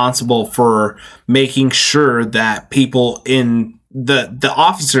responsible for making sure that people in the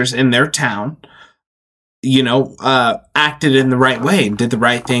officers in their town, acted in the right way and did the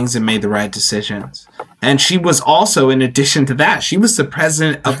right things and made the right decisions. And she was also, in addition to that, she was the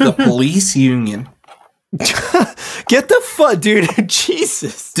president of the police union. Get the fuck, dude.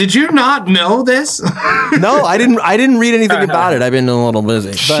 Jesus. Did you not know this? No, I didn't read anything about it. I've been a little busy.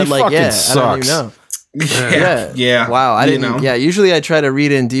 But she fucking sucks. I don't even know. Yeah. Wow. I didn't know. Yeah. Usually I try to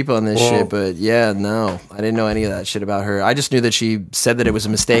read in deep on this shit, but no, I didn't know any of that shit about her. I just knew that she said that it was a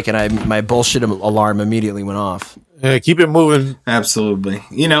mistake, and my bullshit alarm immediately went off. Yeah, keep it moving. Absolutely.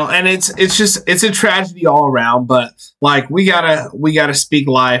 You know, and it's a tragedy all around, but like we gotta speak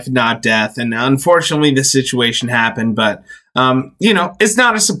life, not death. And unfortunately the situation happened, but you know, it's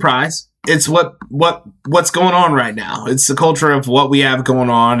not a surprise. It's what's going on right now. It's the culture of what we have going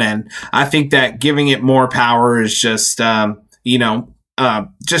on, and I think that giving it more power is just you know,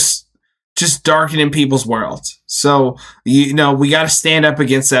 just darkening people's worlds. So, you know, we got to stand up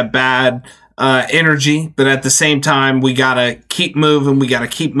against that bad energy, but at the same time, we got to keep moving. We got to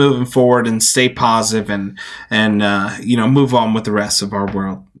keep moving forward and stay positive and you know, move on with the rest of our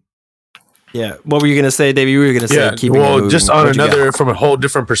world. Yeah. What were you going to say, Davey? You were going to say keeping it moving. Just on another, from a whole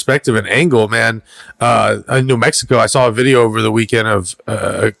different perspective and angle, man. In New Mexico, I saw a video over the weekend of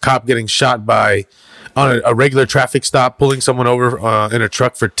a cop getting shot on a regular traffic stop, pulling someone over in a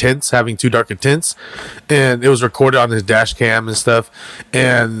truck for tints, having too dark of tints. And it was recorded on his dash cam and stuff.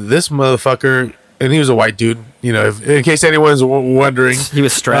 And this motherfucker, and he was a white dude, you know, in case anyone's wondering. He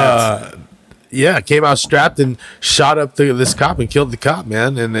was strapped. Came out strapped and shot up this cop and killed the cop,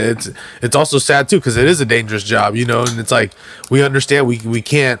 man. And it's also sad, too, because it is a dangerous job, you know. And it's like, we understand we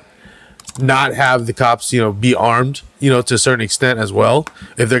can't not have the cops, you know, be armed, you know, to a certain extent as well,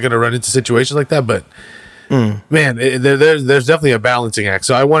 if they're going to run into situations like that. But man, there's definitely a balancing act.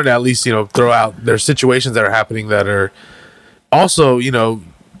 So I wanted to at least, you know, throw out, there's situations that are happening that are also, you know,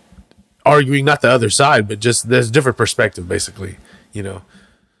 arguing not the other side, but just there's a different perspective, basically, you know.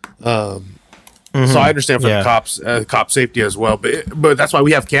 So I understand for the cops, cop safety as well, but that's why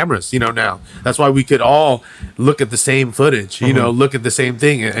we have cameras, you know. Now that's why we could all look at the same footage, you know, look at the same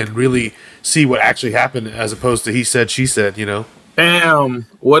thing and really see what actually happened, as opposed to he said, she said, you know. Damn,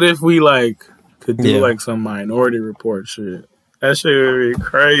 what if we like could do like some Minority Report shit? That shit would be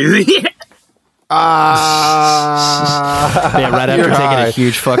crazy. Yeah, right after taking a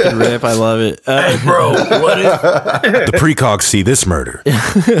huge fucking rip. I love it. Hey, bro, what if The precogs see this murder.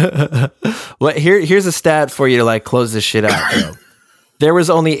 Well, here's a stat for you to like close this shit out, bro. There was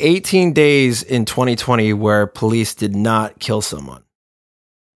only 18 days in 2020 where police did not kill someone.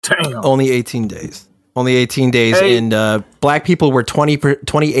 Damn. Only 18 days. Only 18 days. Hey. And black people were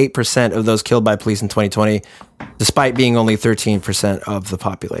 28% of those killed by police in 2020, despite being only 13% of the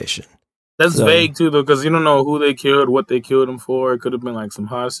population. That's vague too, though, because you don't know who they killed, what they killed them for. It could have been like some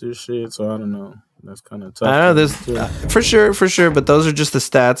hostage shit, so I don't know. That's kind of tough. I know this for sure. But those are just the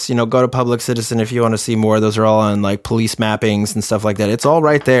stats. You know, go to Public Citizen if you want to see more. Those are all on like police mappings and stuff like that. It's all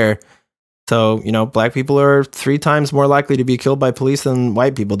right there. So you know, black people are 3 times more likely to be killed by police than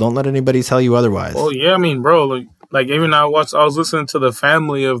white people. Don't let anybody tell you otherwise. Oh yeah, I mean, bro, like even I was listening to the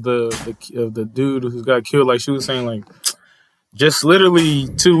family of the dude who got killed. Like she was saying, like just literally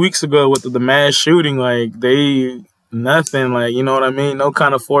 2 weeks ago with the mass shooting, like nothing, like, you know what I mean? No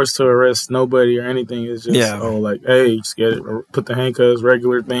kind of force to arrest nobody or anything. It's just, like, hey, just get it, or put the handcuffs,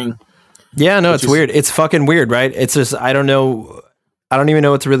 regular thing. Yeah, no, it's weird. It's fucking weird, right? It's just, I don't know. I don't even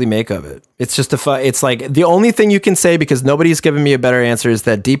know what to really make of it. It's just it's like the only thing you can say, because nobody's given me a better answer, is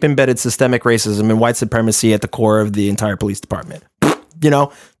that deep embedded systemic racism and white supremacy at the core of the entire police department. You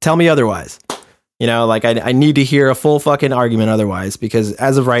know, tell me otherwise. You know, like I need to hear a full fucking argument otherwise, because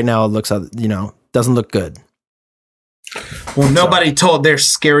as of right now, it looks, you know, doesn't look good. Well, nobody told their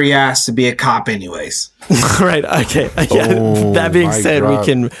scary ass to be a cop anyways. Right. Okay. Yeah. That being said, we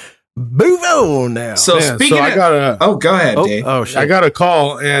can move on now. So speaking of, go ahead, Dave. Oh shit. I got a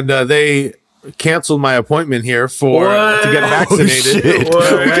call and they canceled my appointment here to get vaccinated. We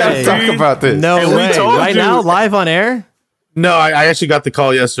gotta talk about this. No way. Right now, live on air? No, I actually got the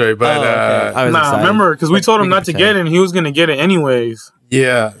call yesterday, but I was excited. Remember, because we told him not to get it, and he was going to get it anyways.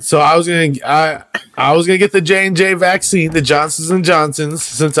 Yeah, so I was gonna get the J&J vaccine, the Johnsons and Johnsons,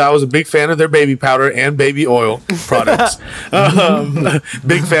 since I was a big fan of their baby powder and baby oil products.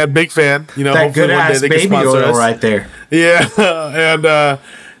 Big fan. You know, that good ass baby oil right there. Yeah, and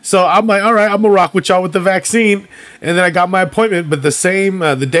so I'm like, all right, I'm gonna rock with y'all with the vaccine, and then I got my appointment. But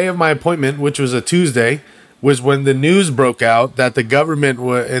the day of my appointment, which was a Tuesday, was when the news broke out that the government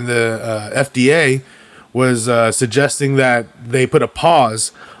and the FDA was suggesting that they put a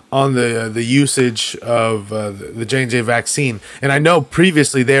pause on the usage of the J&J vaccine. And I know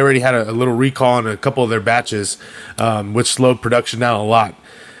previously they already had a little recall on a couple of their batches, which slowed production down a lot.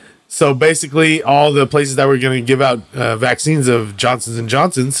 So basically, all the places that were going to give out vaccines of Johnsons &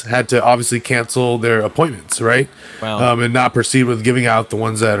 Johnsons had to obviously cancel their appointments, right? Wow. And not proceed with giving out the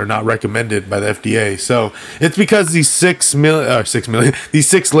ones that are not recommended by the FDA. So it's because these 6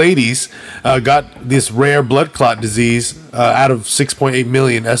 ladies got this rare blood clot disease out of 6.8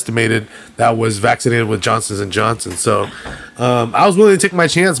 million estimated that was vaccinated with Johnsons & Johnson. So I was willing to take my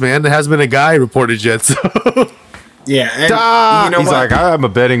chance, man. There hasn't been a guy reported yet, so... Yeah, and Doc! you know He's what? like, I'm a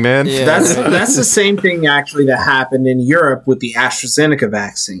betting man. Yeah. That's the same thing actually that happened in Europe with the AstraZeneca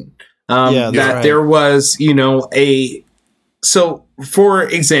vaccine. Yeah, that's That right. there was, so for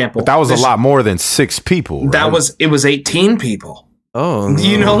example, But that was a lot more than 6 people. That right? was 18 people. Oh, But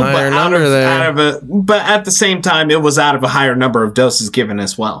higher number there. but at the same time, it was out of a higher number of doses given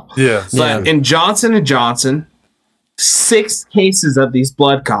as well. Yeah. But in Johnson & Johnson, 6 cases of these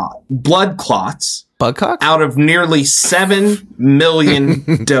blood clots Budcock? out of nearly 7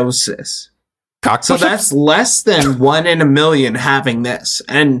 million doses. So that's less than 1 in a million having this.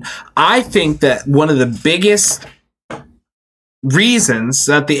 And I think that one of the biggest reasons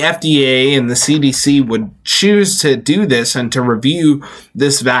that the FDA and the CDC would choose to do this and to review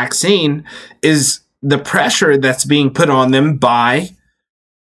this vaccine is the pressure that's being put on them by,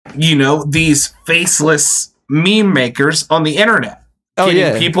 these faceless meme makers on the internet. Oh, Getting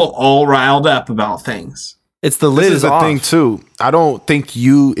yeah. people all riled up about things. It's the lid This is is the off. thing too. I don't think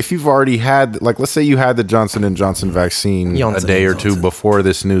if you've already had, like, let's say you had the Johnson & Johnson vaccine Johnson a day or & two Johnson. before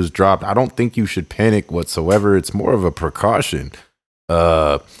this news dropped, I don't think you should panic whatsoever. It's more of a precaution,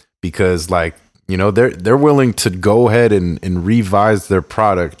 because they're willing to go ahead and revise their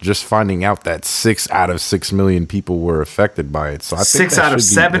product, just finding out that 6 out of 6 million people were affected by it. So I think 6 that out of should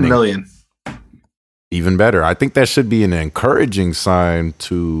be 7 million. even better. I think that should be an encouraging sign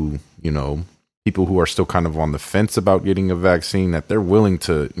to, people who are still kind of on the fence about getting a vaccine, that they're willing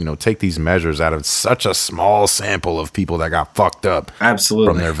to, take these measures out of such a small sample of people that got fucked up Absolutely.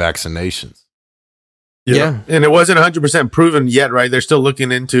 from their vaccinations. Yeah. And it wasn't 100% proven yet, right? They're still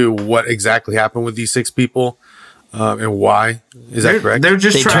looking into what exactly happened with these 6 people and why. Is that correct? They're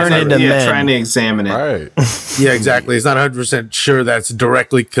just They trying turn to, into men. trying to examine it. Right. Yeah, exactly. It's not 100% sure that's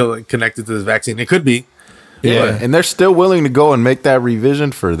directly connected to this vaccine. It could be. Yeah. And they're still willing to go and make that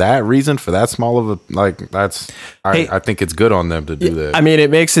revision for that reason, for that small of I think it's good on them to do that. I mean,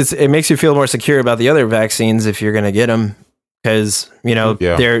 it makes you feel more secure about the other vaccines if you're going to get them, because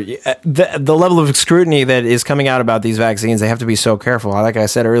they're the level of scrutiny that is coming out about these vaccines. They have to be so careful. Like I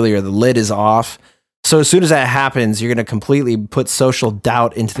said earlier, the lid is off. So as soon as that happens, you're going to completely put social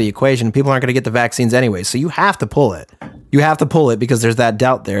doubt into the equation. People aren't going to get the vaccines anyway. So you have to pull it. You have to pull it because there's that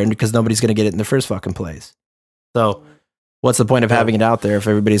doubt there, and because nobody's going to get it in the first fucking place. So what's the point of having it out there if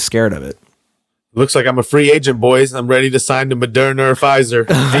everybody's scared of it? Looks like I'm a free agent, boys. I'm ready to sign to Moderna or Pfizer.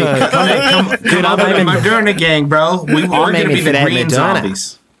 Come on, the Moderna gang, bro. We're going to aiming be for the that green Moderna.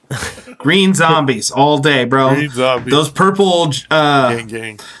 zombies. Green zombies all day, bro. Green zombies. Those purple,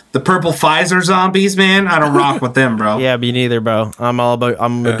 Gang. the purple Pfizer zombies, man. I don't rock with them, bro. Yeah, me neither, bro. I'm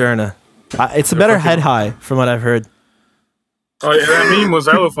Moderna. It's a better head high from what I've heard. Oh yeah, that meme was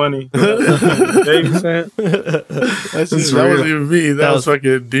hella funny. Dave said, That wasn't even me. That was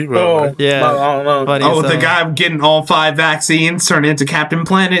fucking Demo. "Oh, Yeah. I don't know." Funny Oh, as the hell. guy getting all 5 vaccines turned into Captain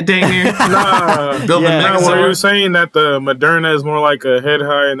Planet dang near. Nah, Building Yeah. nah, Megazord. what you were saying that the Moderna is more like a head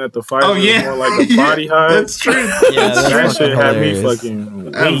high and that the Pfizer Oh yeah, is more like a body high. That's true. Yeah, that's that fucking shit had me hilarious. fucking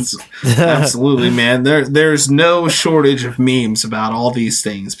weak. Absolutely, man. There's no shortage of memes about all these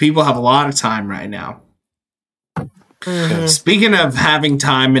things. People have a lot of time right now. Speaking of having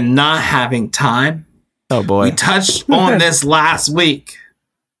time and not having time, Oh boy. we touched on this last week.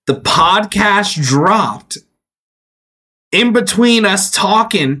 The podcast dropped in between us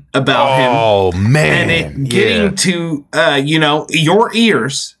talking about him Oh man. and it getting to your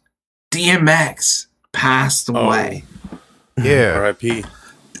ears. DMX passed away. yeah. R.I.P.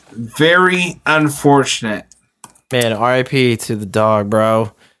 Very unfortunate. Man, RIP to the dog,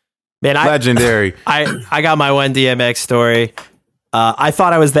 bro. Man, Legendary. I got my one DMX story. I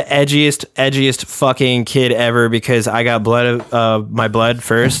thought I was the edgiest fucking kid ever because I got my blood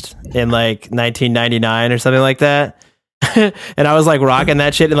first in like 1999 or something like that. And I was like rocking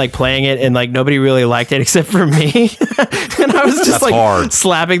that shit and like playing it, and like nobody really liked it except for me. And I was just That's like hard.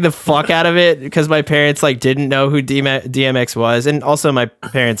 slapping the fuck out of it because my parents like didn't know who DMX was, and also my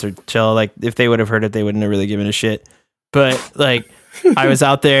parents are chill. Like if they would have heard it, they wouldn't have really given a shit. But like I was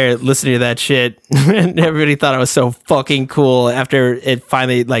out there listening to that shit, and everybody thought I was so fucking cool. After it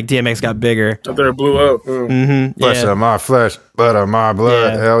finally like DMX got bigger. After it blew up. Flesh Yeah. of my flesh, blood of my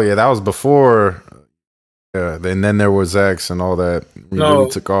blood. Yeah. Hell yeah, that was before. And then there was X and all that. We No.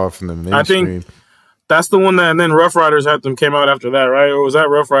 really took off in the I think- mainstream. That's the one that, and then Rough Riders Anthem came out after that, right? Or was that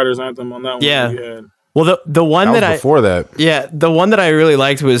Rough Riders Anthem on that one? Yeah. that you had? Well, the one That that was before that. the one that I really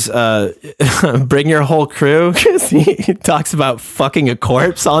liked was "Bring Your Whole Crew" because he talks about fucking a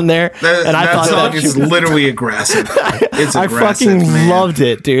corpse on there, and I that thought song that is literally aggressive. It's I aggressive, fucking man. loved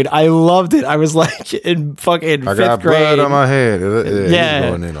it, dude. I loved it. I was like in fucking I fifth got grade. blood on my head. Yeah, Yeah.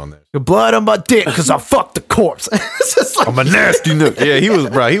 he was going in on that. blood on my dick because I fucked the corpse. It's just like, I'm a nasty nigga. Yeah,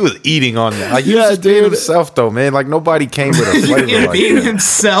 he was eating on that. Like, he was just being himself, though, man. Like, nobody came with a flavor like being that.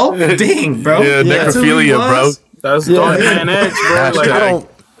 himself? Dang, bro. Yeah, necrophilia, bro. That's Dark Man X, bro. Like,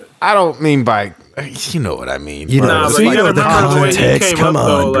 I don't mean by, you know what I mean. You know, nah, so but you know gotta the remember the way he context. came Come up, on,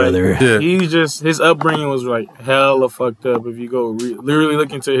 though, like, brother. Yeah. he just, his upbringing was like hella fucked up if you go literally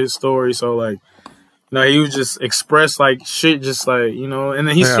look into his story. So like, you know, he was just expressed like shit, just like, you know, and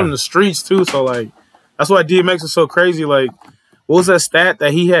then he's from the streets too. So like, that's why DMX is so crazy. Like, what was that stat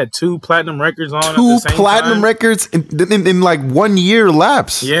that he had 2 platinum records on? 2 at the same platinum time? records in like 1 year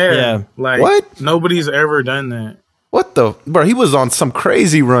lapse. Yeah. Like, What? Nobody's ever done that. What the, bro? He was on some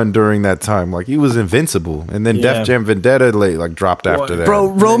crazy run during that time. Like, he was invincible, and then Def Jam Vendetta like dropped after that. Bro,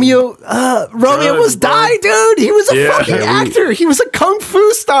 Romeo was died, dude. He was a fucking actor. He was a kung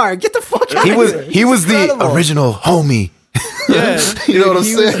fu star. Get the fuck out of here. He was the original homie. Yeah, You know what I'm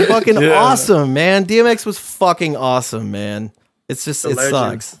he saying? was fucking awesome, man. DMX was fucking awesome, man. It's just it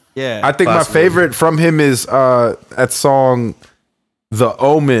legend. sucks. Yeah, I think my favorite from him is that song, "The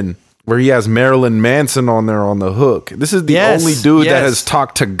Omen," where he has Marilyn Manson on there on the hook. This is the only dude that has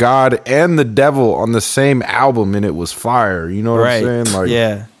talked to God and the devil on the same album, and it was fire. You know what I'm saying?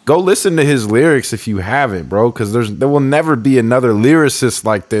 Like, go listen to his lyrics if you haven't, bro, because there will never be another lyricist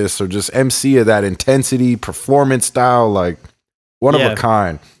like this or just MC of that intensity, performance style, like one of a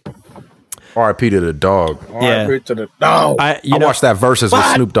kind. R.I.P. to the dog. R.I.P. to the dog. I watched that Versus with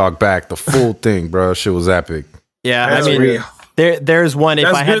Snoop Dogg back, the full thing, bro. Shit was epic. Yeah, That's I mean, real. there's one. If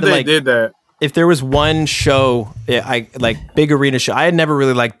That's I had good to they like, did that. if there was one show, I like big arena show. I had never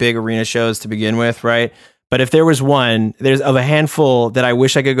really liked big arena shows to begin with, right? But if there was one, there's of a handful that I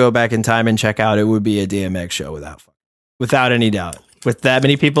wish I could go back in time and check out. It would be a DMX show without any doubt. With that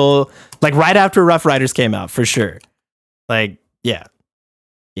many people, like right after Rough Riders came out, for sure. Like, yeah.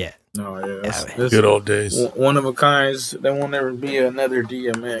 Oh yeah, that's Good old days. One of a kinds. There won't ever be another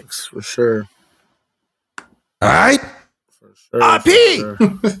DMX for sure. All right. R.I.P.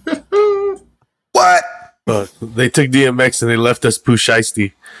 What? They took DMX and they left us Pooh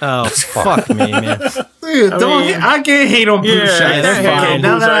Shiesty. Oh, fuck me, man. Dude, I can't hate on Pooh Shiesty. they're fine.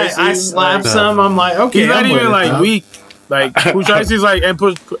 Now that I slap some, I'm like, okay, He's not I'm even with like it. weak. Like Pooh Shiesty's like, and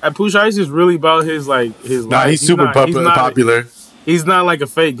Pooh Shiesty's really about his like his. Nah, life. he's super popular. He's not like a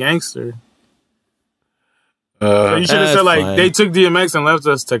fake gangster. So you should have That's said like fine. they took DMX and left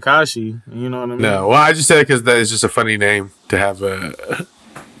us Tekashi. You know what I mean? No, well, I just said it because that is just a funny name to have a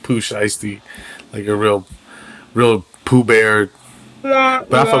Pooh Shiesty, like a real Pooh Bear.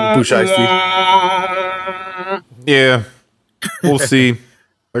 But I fuck with Pooh Shiesty. Yeah. We'll see.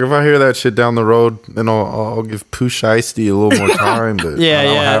 Like, if I hear that shit down the road, then I'll give Pooh Shiesty a little more time. But I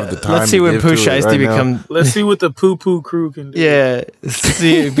don't have the time. Let's see to when give Pooh to it Shiesty right now. become. Let's see what the Poo Poo crew can do. Yeah,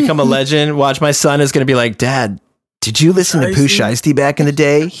 see, become a legend. Watch, my son is going to be like, Dad, did you listen to Pooh Shiesty back in the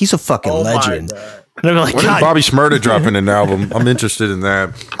day? He's a fucking Oh my legend. God. And I'm like, When is God, Bobby Shmurda dropping an album? I'm interested in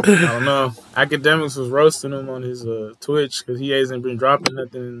that. I don't know. Academics was roasting him on his Twitch because he hasn't been dropping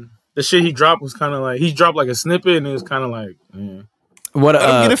nothing. The shit he dropped was kind of like he dropped like a snippet and it was kind of like, yeah. what?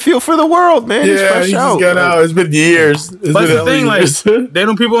 Get a feel for the world, man. He's Yeah, fresh he out. just got out. It's been years. But the thing, like, they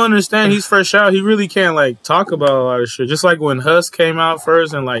don't people understand he's fresh out. He really can't like talk about a lot of shit. Just like when Huss came out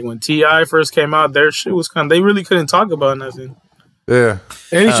first and like when T.I. first came out, their shit was kind of, they really couldn't talk about nothing. Yeah.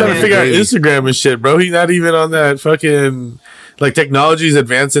 And he's trying to figure out Hey. Instagram and shit, bro. He's not even on that fucking. Like, technology's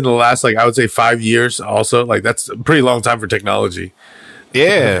advanced in the last, like, I would say 5 years also. Like, that's a pretty long time for technology.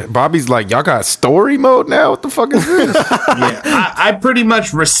 Yeah. Bobby's like, y'all got story mode now? What the fuck is this? I pretty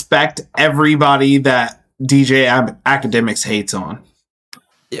much respect everybody that DJ Academics hates on.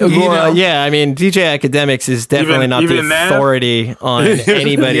 Well, yeah, I mean, DJ Academics is definitely not even the Nav? authority on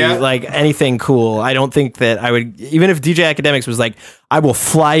anybody, Yeah. like anything cool. I don't think that I would, even if DJ Academics was like, I will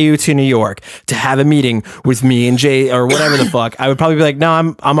fly you to New York to have a meeting with me and Jay or whatever the fuck, I would probably be like, no,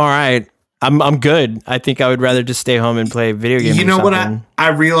 I'm all right. I'm good. I think I would rather just stay home and play video games. You know what I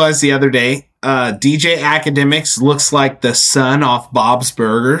realized the other day? DJ Academics looks like the son off Bob's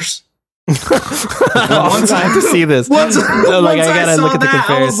Burgers. I have to see this. Once I gotta saw look at the that,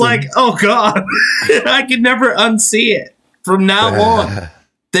 I was comparison. like, oh God, I could never unsee it from now on.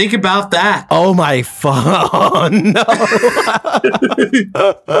 Think about that. Oh my phone! No.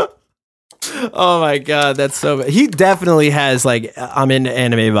 Oh my god, that's so bad. He definitely has like I'm into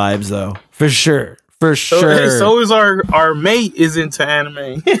anime vibes though, for sure. So is our mate is into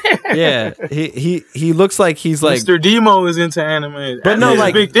anime. Yeah, he looks like he's like. Mr. Demo is into anime. But no, Anime's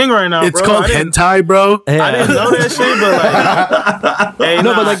like- a big thing right now. It's bro. called hentai, bro. Yeah. I didn't know that shit, but like Hey,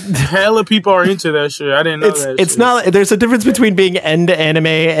 No, but like hella people are into that shit. I didn't know that. It's shit. not. There's a difference between being into anime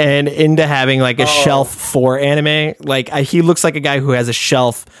and into having like a shelf for anime. Like he looks like a guy who has a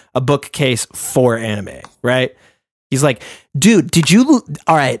shelf, a bookcase for anime, right? He's like, dude,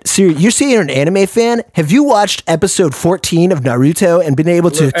 all right, so you're saying you're an anime fan? Have you watched episode 14 of Naruto and been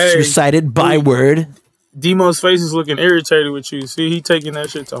able to recite it by word? Demo's face is looking irritated with you. See, he taking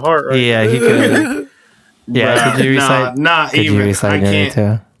that shit to heart right Yeah, he could. Yeah, could you recite? Not even. I can't.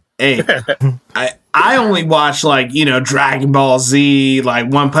 Naruto? Hey, I only watch like Dragon Ball Z,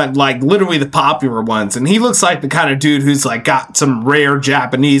 like One Punch, like literally the popular ones, and he looks like the kind of dude who's like got some rare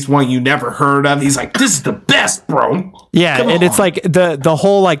Japanese one you never heard of. He's like, this is the best, bro. Yeah, Come and on. it's like the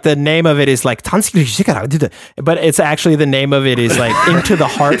whole like the name of it is like but it's actually the name of it is like Into the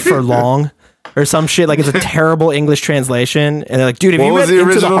Heart for Long. Or some shit, like it's a terrible English translation, and they're like, "Dude, have you read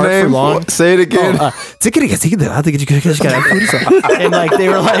Into the Heart for Long?" Say it again. And like they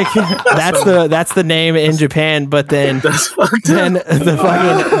were like, "That's the name in Japan," but then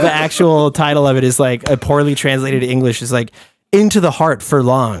the actual title of it is like a poorly translated English is like Into the Heart for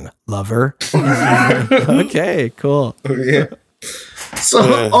Long, lover. Okay, cool. Yeah. So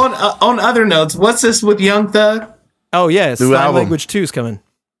on other notes, what's this with Young Thug? Oh yeah, New Slime album. Language 2 is coming.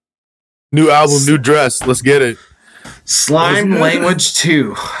 New album, new dress. Let's get it. Slime Language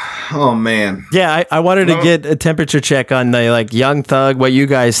 2. Oh man. Yeah, I wanted to get a temperature check on the like Young Thug, what you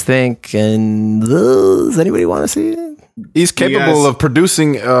guys think, and does anybody want to see it? He's capable of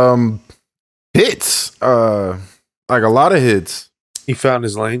producing hits, like a lot of hits. He found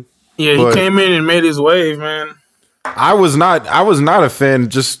his lane. Yeah, he came in and made his wave, man. I was not a fan.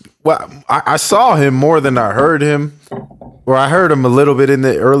 Just I saw him more than I heard him. Or I heard him a little bit in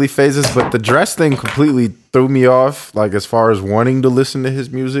the early phases, but the dress thing completely threw me off. Like as far as wanting to listen to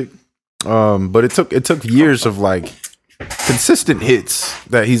his music, but it took years of like consistent hits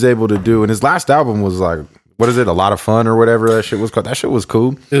that he's able to do. And his last album was like, what is it? A Lot of Fun or whatever that shit was called. That shit was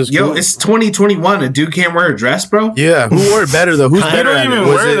cool. Yo, it's 2021. A dude can't wear a dress, bro. Yeah, who wore it better though? Who's I better don't at even it?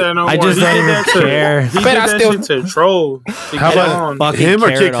 Was wear it that no more. I just He don't did even that to- care. He did that shit to troll. To How get about on. Fucking him or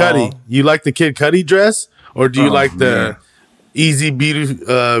care Kid at Cudi? all. You like the Kid Cudi dress, or do you like the man. easy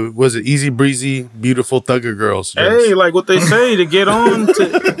easy breezy beautiful thugger girls dress? Hey, like what they say to get on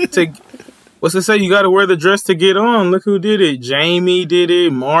to what's it say? You got to wear the dress to get on. Look who did it. Jamie did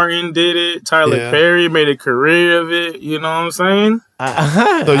it. Martin did it. Tyler Perry made a career of it. You know what I'm saying?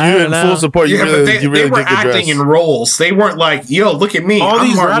 So you in full support. You Yeah, really, but they you really were dig the acting dress. in roles. They weren't like, yo, look at me. All I'm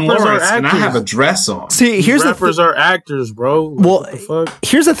these Martin rappers are Lawrence, and I actors. have a dress on. See, here's the Rappers are actors, bro. Like, Well, what the fuck?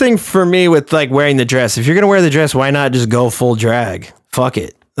 here's the thing for me with like wearing the dress. If you're gonna wear the dress, why not just go full drag? Fuck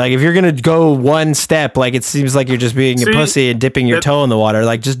it. Like if you're gonna go one step, like it seems like you're just being a See, pussy and dipping your toe in the water.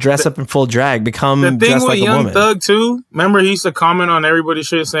 Like just dress up in full drag, become The thing dressed with like a Young woman. Thug too. Remember, he used to comment on everybody's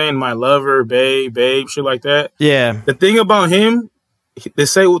shit saying "my lover, babe, shit like that. Yeah, The thing about him, they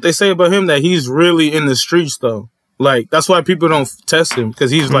say what they say about him that he's really in the streets though. Like that's why people don't test him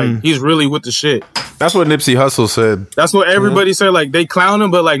because he's like he's really with the shit. That's what Nipsey Hussle said. That's what everybody said. Like they clown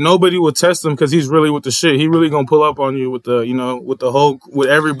him, but like nobody will test him because he's really with the shit. He really gonna pull up on you with the with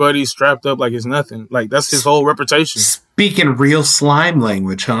everybody strapped up like it's nothing. Like that's his whole reputation. Speaking real slime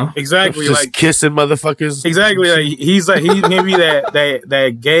language, huh? Exactly. Just Like kissing motherfuckers. exactly. Like he's like he maybe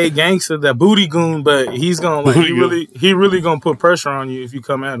that gay gangster, that booty goon, but he's gonna like he really gonna put pressure on you if you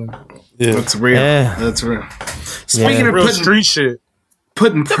come at him. Yeah. That's real. Yeah. That's real. Speaking of Real putting, street shit.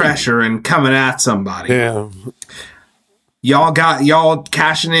 putting pressure and coming at somebody, Yeah. y'all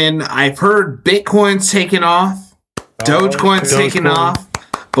cashing in. I've heard Bitcoin's taking off, Dogecoin's taking Dogecoin. off,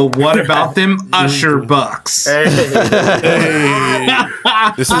 but what about them Usher bucks?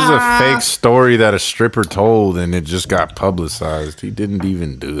 This is a fake story that a stripper told, and it just got publicized. He didn't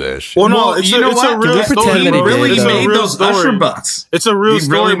even do that shit. Well, no, Well, it's you a, know it's what? a real Can we story. pretend that he bro. really It's a made real those story. Usher bucks. It's a real He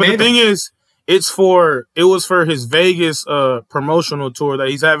story, really but the made thing is, it was for his Vegas promotional tour that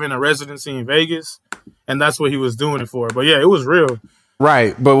he's having a residency in Vegas, and that's what he was doing it for. But yeah, it was real.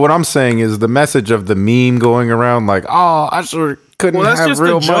 Right, but what I'm saying is the message of the meme going around, like, "Oh, I sure couldn't Well, that's have just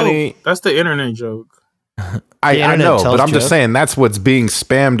real a joke. money." That's the internet joke. I internet know, tells but I'm just jokes. saying that's what's being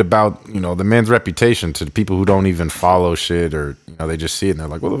spammed about, the man's reputation to people who don't even follow shit, or they just see it and they're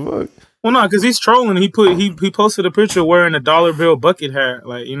like, "What the fuck?" Well, no, because he's trolling. He posted a picture wearing a dollar bill bucket hat.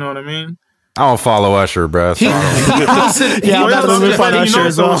 Like, you know what I mean? I don't follow Usher, bro. He posted, Yeah, Well, that's that's what we just find letting you Usher know.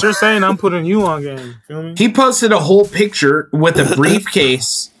 as So well. what you're saying, I'm putting you on game. Feel me? he posted a whole picture with a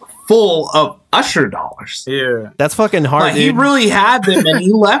briefcase full of Usher dollars. Yeah. that's fucking hard. Like he dude. really had them, and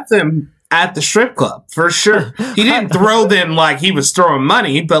he left them at the strip club for sure. He didn't throw them like he was throwing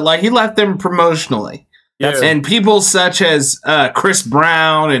money, but like he left them promotionally. And people such as Chris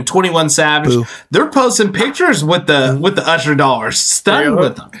Brown and 21 Savage, they're posting pictures with the Usher dollars, stunned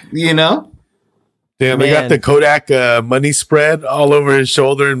with them. You know. Damn, they got the Kodak money spread all over his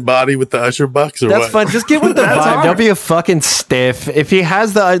shoulder and body with the Usher bucks. Or That's what? fun. Just get with the vibe. Don't be a fucking stiff. If he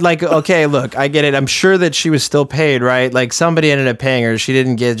has the okay, look, I get it. I'm sure that she was still paid, right? Like somebody ended up paying her. She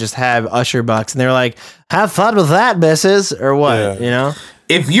didn't have Usher bucks, and they're like, "Have fun with that, missus," or what? Yeah. You know.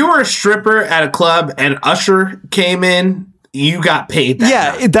 If you were a stripper at a club and Usher came in, you got paid.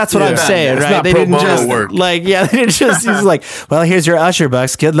 That's what I'm saying, It's right? not They pro didn't bono just work. they didn't just. He's like, "Well, here's your Usher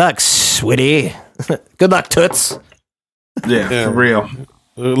bucks. Good luck, sweetie. Good luck, toots." Yeah, for real.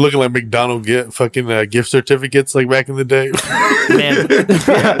 Looking like McDonald's gift certificates like back in the day. Man,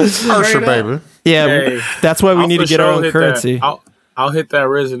 Usher, baby. yeah, Hey, that's why we I'll need to for get our sure own hit currency. that. I'll hit that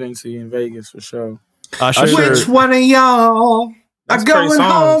residency in Vegas for sure. Usher, Which one of y'all That's are going Trey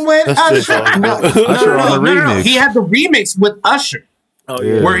Songz. home with That's Usher? Trey Songz. Usher on the remix. He had the remix with Usher. Oh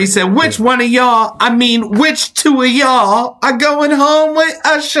Yeah. Where he said, which one of y'all, which two of y'all are going home with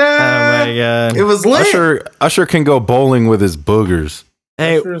Usher? oh my god. It was lit. Usher can go bowling with his boogers.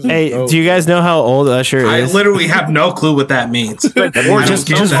 Hey, Usher's hey, dope. do you guys know how old Usher I is? literally have no clue what that means. Or just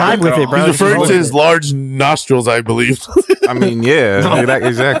vibe with it, bro. He's referring to his large nostrils, I believe. I mean, yeah,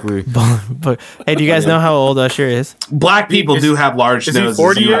 exactly. But, hey, do you guys know how old Usher is? Black people do have large is he noses.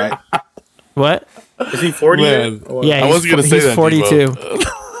 40 you're yet? right. What? Is he 40 Man. yet? Or- Yeah, I wasn't gonna say he's that,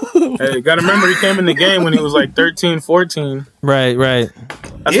 42. Hey, gotta remember he came in the game when he was like 13, 14. Right.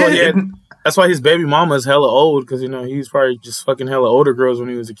 That's why he had. That's why his baby mama is hella old, because, you know, he was probably just fucking hella older girls when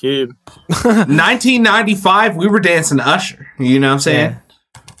he was a kid. 1995, we were dancing to Usher. You know what I'm saying?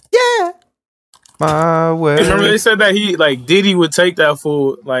 My way. Remember they said that he, like, Diddy would take that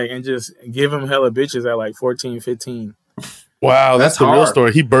fool, like, and just give him hella bitches at, like, 14, 15. Wow, that's the real hard.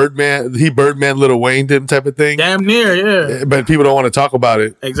 story. He Birdman Lil Wayne did type of thing. Damn near, yeah. But people don't want to talk about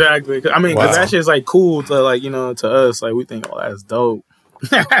it. Exactly. I mean, Wow. because that shit's, like, cool to, like, you know, to us. Like, we think, oh, that's dope.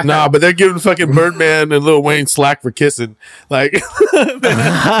 Nah, but they're giving fucking Birdman and Lil Wayne slack for kissing. Like,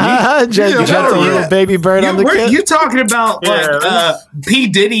 Gentle little baby bird on the kiss. You talking about Yeah, P.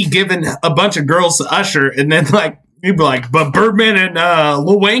 Diddy giving a bunch of girls to Usher, and then like you'd be like, but Birdman and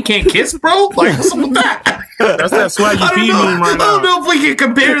Lil Wayne can't kiss, bro? Like, what's up with that? That's that Swaggy P meme right I don't now. know if we can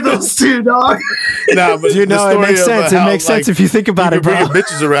compare those two, dog. nah, but Dude, the no, it story makes of, sense. It how, makes sense if you think about it, bringing bro.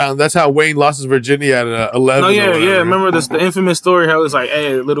 bitches around. That's how Wayne lost his virginity at 11. No, or yeah. whatever. Remember the infamous story how it was like,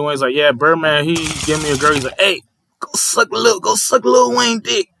 hey, Lil Wayne's like, yeah, Birdman, he gave me a girl. He's like, hey, go suck Lil Wayne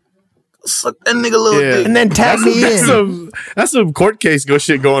dick. Go suck that nigga little Yeah. dick. And then tag me in. That's some court case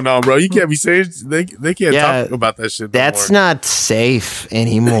shit going on, bro. You can't be saying they can't Yeah, talk about that shit. That's no more. not safe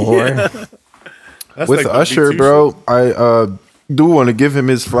anymore. That's With like the Usher, Me Too bro, I do want to give him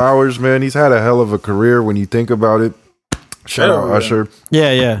his flowers, man. He's had a hell of a career when you think about it. Shout Hell out yeah. Usher.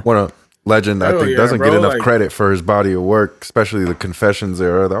 Yeah. What a legend. I Hell think yeah, doesn't bro, get enough like- credit for his body of work, especially the Confessions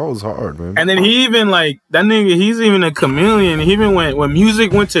era. That was hard, man. And then he even like that nigga. He's even a chameleon. He even went when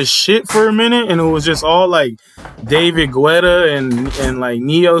music went to shit for a minute, and it was just all like David Guetta and like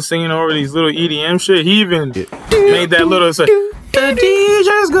Neo singing over these little EDM shit. He even made that little. So, the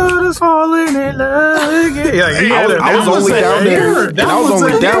DJ's good as falling in love again. Like, he I had was, a- I was that only a down banger. there. I was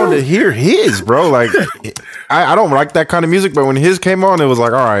only down to hear his, bro. Like, I don't like that kind of music, but when his came on, it was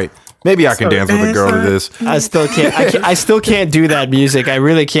like, all right, maybe I can dance with a girl to this. I still can't. I still can't do that music. I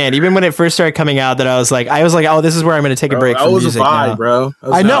really can't. Even when it first started coming out, that I was like, oh, this is where I'm going to take a break That from was music a vibe, now. bro. That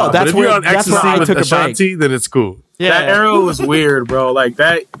was I know, a vibe. But that's if you're where- on that's where ecstasy I with took a break. Ashanti, then it's cool. Yeah. That era was weird, bro. Like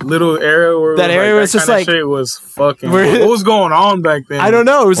that little era where That era was just kinda like- shit was fucking. We're- What was going on back then? I don't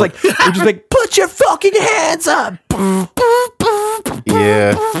know. It was like, it was just like, put your fucking hands up.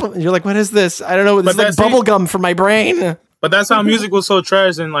 Yeah. And you're like, what is this? I don't know. This But is like that's it. bubble gum for my brain. But that's how music was so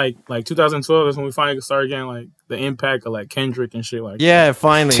trash in like 2012. That's when we finally started getting like the impact of like Kendrick and shit like. Yeah,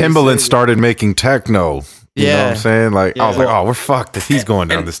 finally. Timbaland started making techno. You know what I'm saying? Like, I was Yeah. like, oh, we're fucked if he's going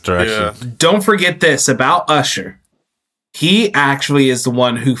down this direction. Don't forget this about Usher. He actually is the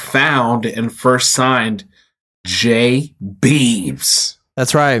one who found and first signed Jay Beebs.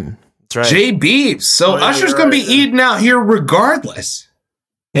 That's right. That's right. Jay Beebs. So Oh, yeah, Usher's you're going to right, be yeah. eating out here regardless.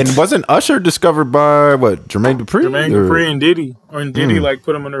 And wasn't Usher discovered by, what, Jermaine Dupri? Jermaine Or- Dupri and Diddy, or Diddy like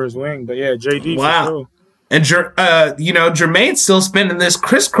put him under his wing. But yeah, JD. Wow. For sure. And Jermaine's still spending this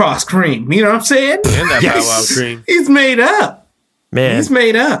crisscross cream. You know what I'm saying? And that Bow Wow cream. He's made up. Man. He's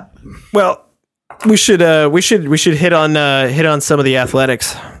made up. Well, we should hit on some of the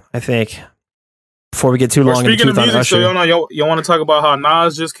athletics, I think, before we get too Well, long in the speaking of tooth on music, so Usher. y'all want to talk about how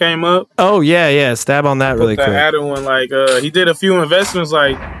Nas just came up? Oh yeah, stab on that really That quick. added one, like he did a few investments.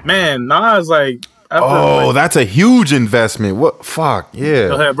 Like, man, Nas, like Oh, that's a huge investment. What? Fuck yeah.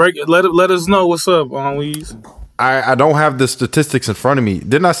 Go ahead, break it. Let us know what's up on Weez. I don't have the statistics in front of me.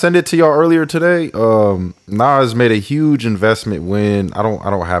 Didn't I send it to y'all earlier today? Nas made a huge investment when I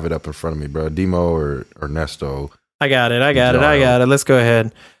don't have it up in front of me, bro. Demo or Nesto. I got it. Let's go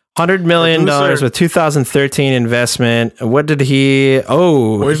ahead. $100 million with 2013 investment. What did he?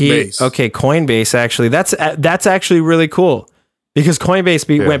 Oh, Coinbase. Coinbase. Actually, that's actually really cool because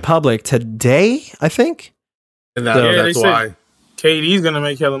Coinbase went public today, I think. And that's why. KD's gonna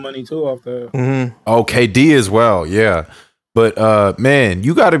make hella money too off that. Mm-hmm. Oh, KD as well, yeah. But man,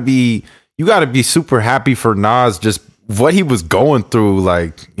 you gotta be super happy for Nas, just what he was going through,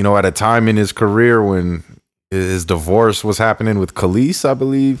 like, you know, at a time in his career when his divorce was happening with Khalees, I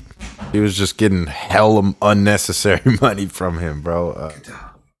believe. He was just getting hella unnecessary money from him, bro.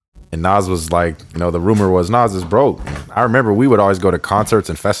 And Nas was like, you know, the rumor was Nas is broke. I remember we would always go to concerts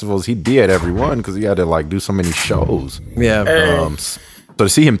and festivals. He'd be at every one because he had to like do so many shows. Yeah. So to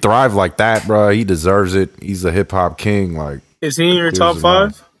see him thrive like that, bro, he deserves it. He's a hip hop king. Like, is he in your top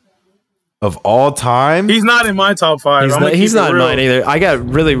 5 of all time? He's not in my top 5. He's not in mine either. I got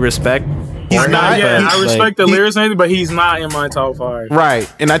really respect. He's not. Yeah, I respect the lyrics and everything, but he's not in my top 5.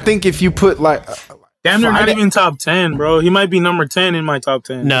 Right. And I think if you put like damn near not even top 10, bro. He might be number 10 in my top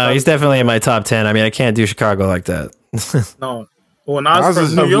 10. No, he's definitely in my top 10. I mean, I can't do Chicago like that. No. Well, Nas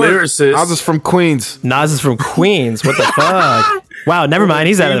is from New York. Lyricist. Nas is from Queens. Nas is from Queens. What the fuck? Wow, never mind.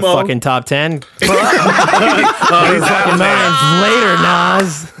 He's out of the fucking top 10. Fucking millions later,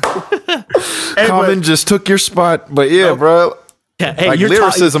 Nas. Hey, Common just took your spot. But yeah, bro. Yeah, hey, like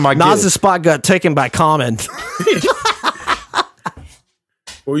lyricism, I get Nas' spot got taken by Common. What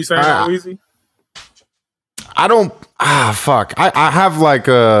were you saying, Weezy? I don't. Fuck. I have like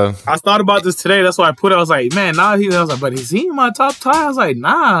a. I thought about this today. That's why I put it. I was like, man, I was like, but is he in my top 10? I was like,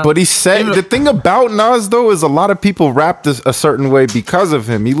 nah. But he said the thing about Nas though is a lot of people rapped a certain way because of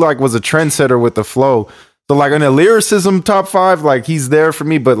him. He like was a trendsetter with the flow. So like in a lyricism top 5, like he's there for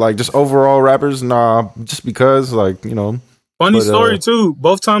me. But like just overall rappers, nah. Just because, like, you know. Funny story too.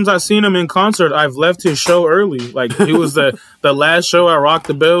 Both times I've seen him in concert, I've left his show early. Like he was the last show at Rock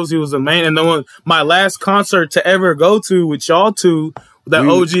the Bells. He was the main, and then my last concert to ever go to with y'all two, that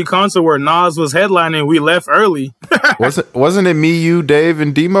OG concert where Nas was headlining. We left early. wasn't it me, you, Dave,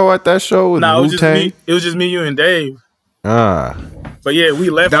 and Demo at that show? No, it was just me. It was just me, you, and Dave. But yeah,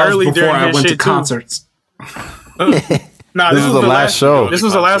 we left early before during I went to too. concerts. Nah, this was the last show. This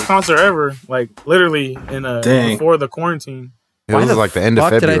was the last concert ever. Like literally in before the quarantine. It was like the end of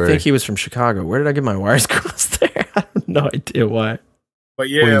February. Did I think he was from Chicago? Where did I get my wires crossed there? I have no idea why. But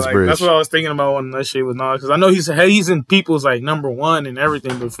yeah, like, that's what I was thinking about when that shit was Nas, because I know he's in people's like number 1 and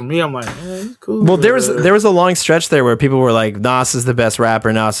everything, but for me, I'm like, he's cool. Well, there was a long stretch there where people were like, Nas is the best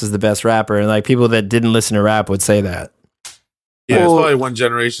rapper, Nas is the best rapper, and like people that didn't listen to rap would say that. Yeah, it's probably one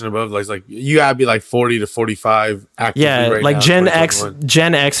generation above. Like you gotta be like 40 to 45 actively. Yeah, right like now, Gen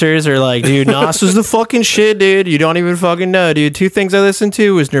Xers are like, dude, Nas is the fucking shit, dude. You don't even fucking know, dude. 2 things I listened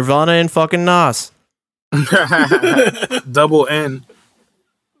to was Nirvana and fucking Nas. Double N.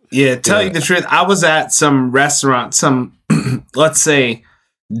 Yeah, tell you the truth, I was at some restaurant, some let's say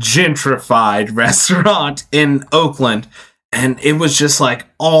gentrified restaurant in Oakland, and it was just like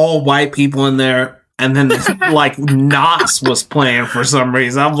all white people in there. And then like Nas was playing for some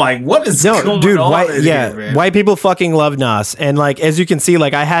reason. I'm like, what is going on? White people fucking love Nas. And like, as you can see,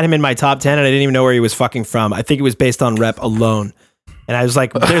 like I had him in my top 10 and I didn't even know where he was fucking from. I think it was based on rep alone. And I was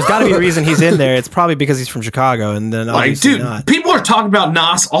like, there's got to be a reason he's in there. It's probably because he's from Chicago. And then like, dude, people are talking about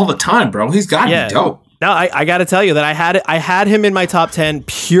Nas all the time, bro. He's got to be dope. No, I got to tell you that I had him in my top 10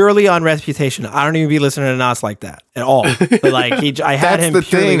 purely on reputation. I don't even be listening to Nas like that at all. But like I had him the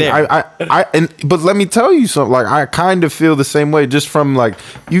purely thing. there. But let me tell you something. Like I kind of feel the same way. Just from like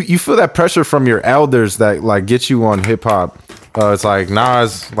you feel that pressure from your elders that like get you on hip hop. It's like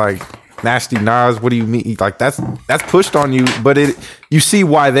Nas, like Nasty Nas. What do you mean? Like that's pushed on you. But you see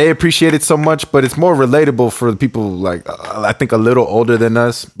why they appreciate it so much. But it's more relatable for the people like I think a little older than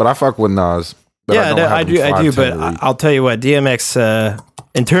us. But I fuck with Nas. Yeah, I do. But I'll tell you what, DMX,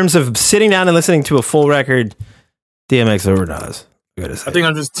 in terms of sitting down and listening to a full record, DMX over Nas. I think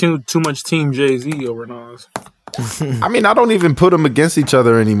I'm just too much Team Jay-Z over Nas. I mean, I don't even put them against each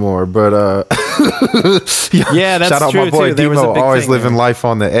other anymore, but yeah, that's shout out true my boy too. There was a Demo, big always thing living there. life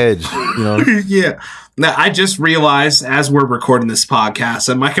on the edge, you know. Yeah. Now, I just realized as we're recording this podcast,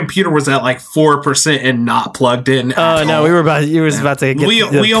 and my computer was at like 4% and not plugged in. Oh no, you were about to get.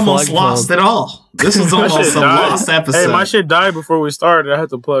 We almost lost it all. This was almost a lost episode. Hey, my shit died before we started. I had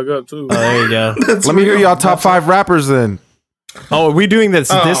to plug up too. Oh, there you go. Let me hear y'all top 5 rappers then. Oh, are we doing this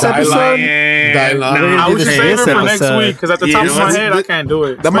episode? I would save it for next week because at the top of my head, I can't do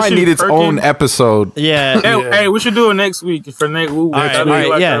it. That might need its own episode. Yeah. Hey, we should do it next week for next week. All right,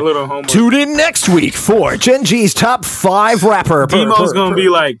 a little homework. Tune in next week for Gen G's top 5 rapper. Demo's gonna be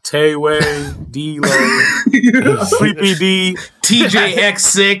like Tayway, D-Lo, Sleepy D,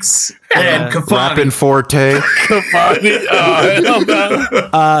 TJX6, and Kafani. Rapping Forte.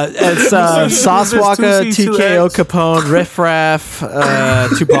 It's Saucewalker, TKO Capone, Riff Raff,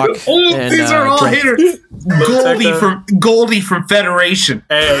 Tupac. And, these are all Drake. haters. Goldie from Federation.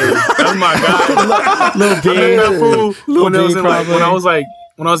 Hey, that's my guy. Lil B.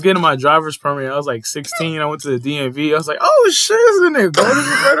 When I was getting my driver's permit, I was like 16. I went to the DMV. I was like, "Oh shit, this nigga going to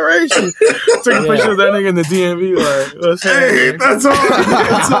the Federation." Took a picture of that nigga in the DMV. Like, what's Hey, that's all.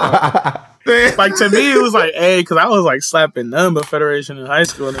 like to me, it was like, hey, because I was like slapping none but Federation in high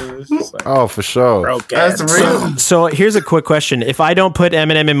school, and it was just like, Oh, for sure. broke That's ass. real. So here's a quick question. If I don't put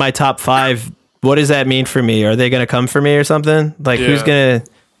Eminem in my top 5, what does that mean for me? Are they going to come for me or something? Like, who's going to...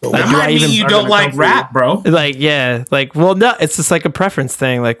 Like, That do I might mean even... you don't like rap, bro. Like, yeah. Like, well, no, it's just like a preference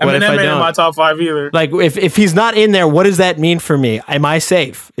thing. Like, what if I Eminem ain't in my don't? top 5 either. Like, if he's not in there, what does that mean for me? Am I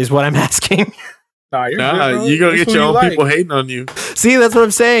safe? Is what I'm asking. Nah, you're Nah, good, bro. you're gonna That's get who your you own like. people hating on you. See, that's what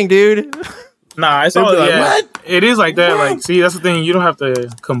I'm saying, dude. Nah, it's They'll all be like, yeah. "What? It is like that. Like, see, that's the thing. You don't have to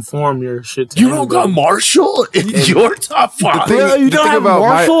conform your shit to You don't got anybody. Marshall in your top 5. thing- Yeah, you the don't thing have about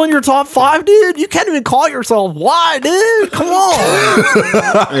Marshall in your top 5, dude. You can't even call yourself why, dude. Come on.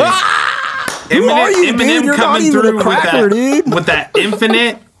 Who are you, dude? You're not even a cracker, dude. with that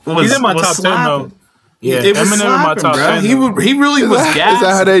Infinite. He's in my top 10 though. Yeah, It was Eminem in my slapping, top bro. 10. He really was gas. Is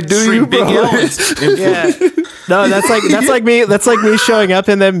that how they do Straight you, Big bro? L is- Yeah. No, that's like me showing up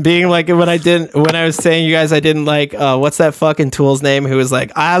and then being like when I was saying you guys I didn't like what's that fucking tool's name who was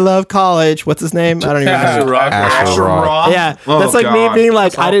like I love college. What's his name? I don't even remember. Asher Roth. Yeah, Oh, that's like God. me being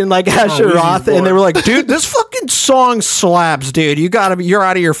like I didn't like Asher Weezy's Roth, boy. and they were like, dude, this fucking song slaps, dude. You're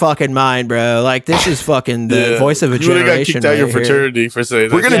out of your fucking mind, bro. Like this is fucking the voice of a You would've got generation. kicked out of your right here. fraternity for saying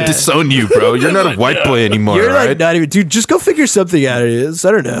that. We're going to disown you, bro. You're not a white boy anymore, You're like right? not even, dude. Just go figure something out of this.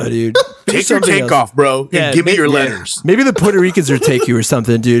 I don't know, dude. Do Take your something take else. off, bro, and give me your letters. Maybe the Puerto Ricans will take you or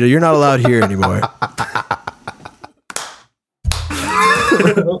something, dude. You're not allowed here anymore.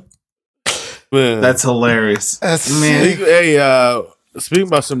 Man. That's hilarious. Man. Hey, speaking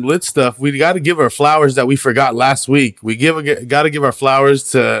about some lit stuff, we got to give our flowers that we forgot last week. We got to give our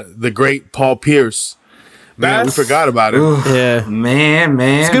flowers to the great Paul Pierce. Man, we forgot about him. Yeah. Man.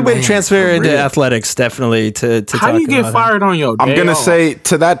 It's a good way to transfer for into real. athletics, definitely. To How talk do you get about it. fired on your day I'm gonna off? say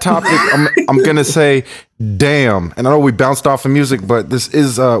to that topic. I'm gonna say, damn. And I know we bounced off of music, but this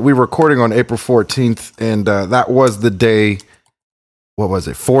is we were recording on April 14th, and that was the day. What was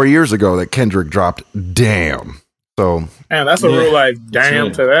it? 4 years ago that Kendrick dropped. Damn. So Man, that's a real like damn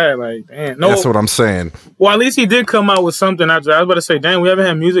right. to that. Like, damn. No, that's what I'm saying. well, at least he did come out with something after. I was about to say, damn, we haven't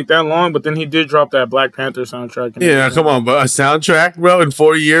had music that long, but then he did drop that Black Panther soundtrack. And Yeah, come on, bro. A soundtrack, bro, in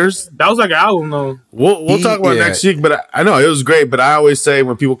 4 years. that was like an album though. We'll talk about it Yeah. next week, but I know it was great. But I always say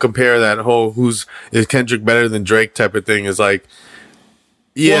when people compare that whole is Kendrick better than Drake type of thing is like,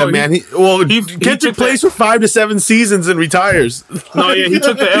 yeah, Well, man. he Kendrick took plays for 5 to 7 seasons and retires. No, yeah, he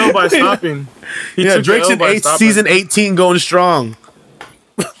took the L by stopping. He Yeah, took the Drake's L in by stopping. season 18 going strong.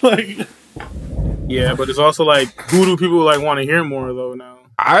 Like, Yeah, but it's also like, who do people like want to hear more though now?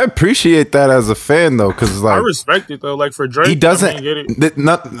 I appreciate that as a fan though, because I like respect it though. Like for Drake, he doesn't I mean, get it.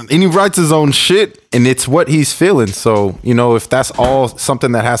 and he writes his own shit, and it's what he's feeling. So if that's all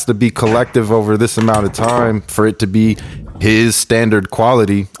something that has to be collective over this amount of time for it to be his standard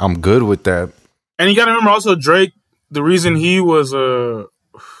quality, I'm good with that. And you got to remember also Drake. The reason he was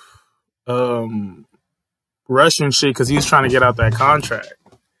rushing shit because he was trying to get out that contract.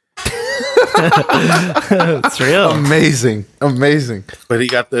 It's real. Amazing. but he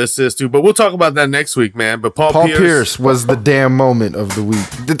got the assist too. But we'll talk about that next week, man. But Paul Paul Pierce, Pierce was the damn moment of the week.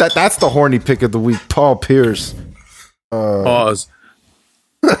 That's the horny pick of the week. Paul Pierce. pause.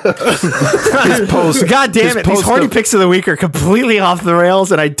 His post. God damn his it! These post horny of- picks of the week are completely off the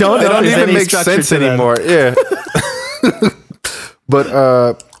rails, and I don't They know don't if there's even any make structure sense to them. anymore. Yeah.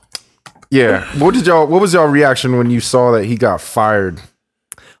 But yeah. What was y'all reaction when you saw that he got fired?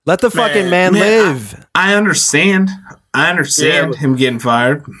 Let the fucking man Man, live. I understand. Yeah, him getting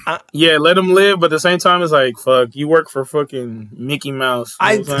fired. Yeah, let him live, but at the same time, it's like, fuck, you work for fucking Mickey Mouse. You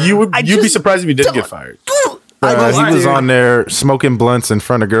know what I'm saying? You'd be surprised if he didn't get fired. He was on there smoking blunts in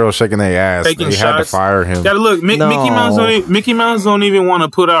front of girls shaking their ass. Taking They had to shots. fire him. Gotta look, No. Mickey Mouse don't even want to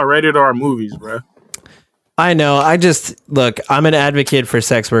put out rated R movies, bro. I know. I'm an advocate for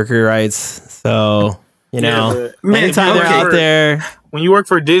sex worker rights. So You know, man, anytime they're out there. When you work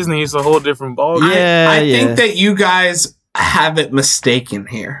for Disney, it's a whole different ball. Yeah, I think that you guys have it mistaken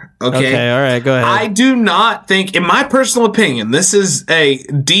here. Okay, all right, go ahead. I do not think, in my personal opinion, this is a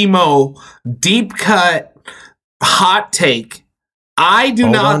Demo deep cut hot take. I do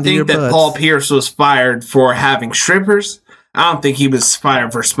not think that Paul Pierce was fired for having strippers. I don't think he was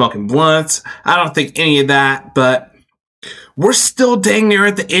fired for smoking blunts. I don't think any of that, but we're still dang near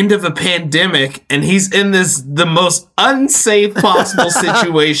at the end of a pandemic, and he's in the most unsafe possible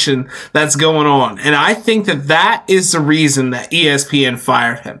situation that's going on. And I think that is the reason that ESPN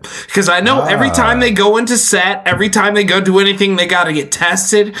fired him. Because I know every time they go into set, every time they go do anything, they got to get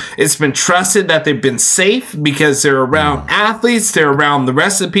tested. It's been trusted that they've been safe because they're around athletes, they're around the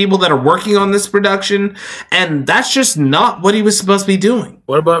rest of the people that are working on this production. And that's just not what he was supposed to be doing.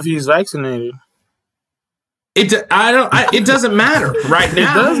 What about if he's vaccinated? It doesn't matter right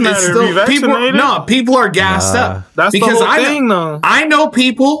now. It does matter. If you're people are gassed up. That's because the whole thing, though. I know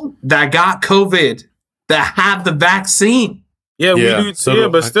people that got COVID that have the vaccine. Yeah, we do too. Yeah,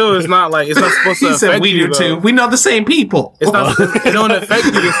 but still, it's not supposed to affect you. We do too. We know the same people. It's not. It don't affect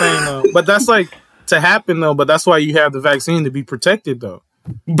you the same though. But that's to happen though. But that's why you have the vaccine to be protected though.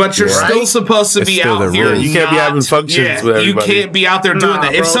 But you're still supposed to be out here. You can't be having functions with everybody. You can't be out there doing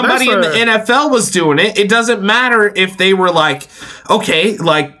that. If somebody in the NFL was doing it, it doesn't matter if they were okay,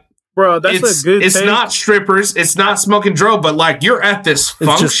 bro, that's a good It's take. not strippers, it's not smoking dro, but you're at this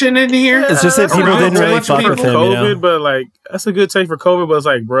function in here. It's just that people didn't really fuck with him, COVID, but that's a good take for COVID, but it's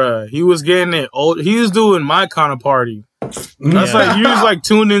bruh, he was getting it old. He was doing my kind of party. That's you was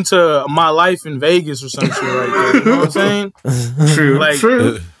tuned into my life in Vegas or some shit right there. You know what I'm saying? True.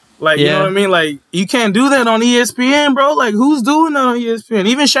 True. You know what I mean? You can't do that on ESPN, bro. Who's doing that on ESPN?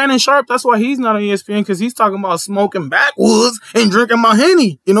 Even Shannon Sharp, that's why he's not on ESPN, because he's talking about smoking backwoods and drinking my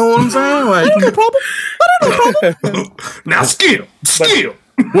Henny. You know what I'm saying? I don't have a problem. Now, skill.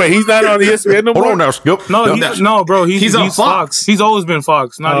 Wait, he's not on ESPN no more? Hold on now, Skip. No, bro. He's on Fox. He's always been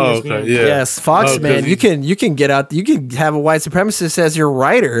Fox, not ESPN. Okay, yeah. Yes, Fox, man. You can get out. You can have a white supremacist as your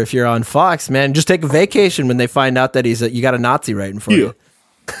writer if you're on Fox, man. Just take a vacation when they find out that you got a Nazi writing for you.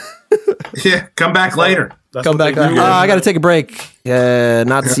 Yeah, come back later. Come back. I got to take a break.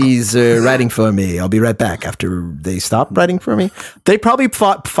 Nazis writing for me. I'll be right back after they stop writing for me. They probably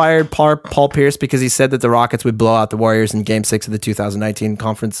fired Paul Pierce because he said that the Rockets would blow out the Warriors in Game 6 of the 2019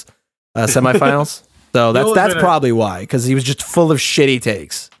 conference semifinals. So that's probably why, because he was just full of shitty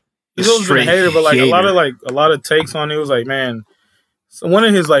takes. He's always been a hater, but a lot of takes on it was man. So one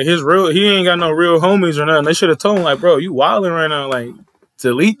of his real, he ain't got no real homies or nothing. They should have told him bro, you wilding right now,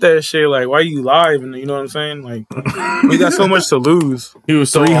 delete that shit. Why you live? And you know what I'm saying? We got so much to lose. He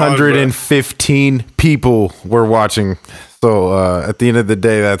was so 315 people were watching. So at the end of the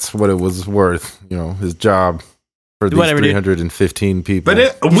day, that's what it was worth. His job for these 315 people.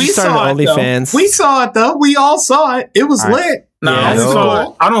 But we saw it, though. We saw it though. We all saw it. It was lit. No, I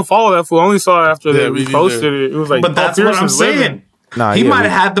don't follow that fool. I only saw it after they reposted it. It was but that's what I'm saying. He might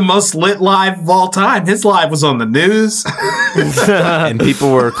have had the most lit live of all time. His live was on the news. And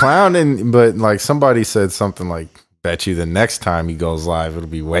people were clowning, but somebody said something bet you the next time he goes live, it'll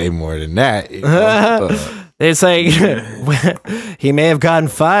be way more than that. They're saying he may have gotten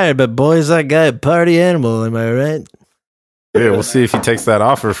fired, but boy's that guy, party animal, am I right? Yeah, we'll see if he takes that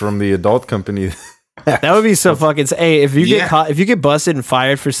offer from the adult company. That would be so fucking. Hey, if you get caught, if you get busted and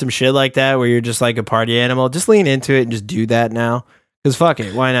fired for some shit like that, where you're just a party animal, just lean into it and just do that now. Because fuck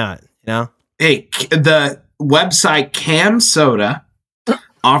it, why not? Hey, the website Cam Soda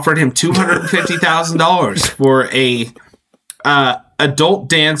offered him $250,000 for a adult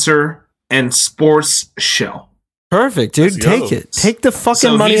dancer and sports show. Perfect, dude. Take it. Take the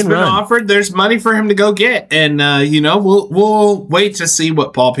fucking money and run. Offered. There's money for him to go get, and we'll wait to see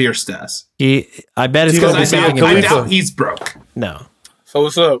what Paul Pierce does. I bet it's going to be something. I doubt he's broke. No. So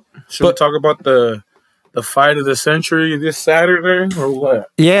what's up? Should we talk about the fight of the century this Saturday or what?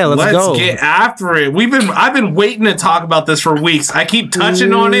 Yeah, let's go. Get after it. I've been waiting to talk about this for weeks. I keep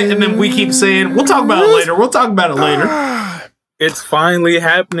touching on it, and then we keep saying we'll talk about it later. We'll talk about it later. It's finally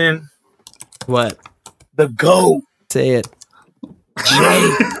happening. What? The GOAT. Say it.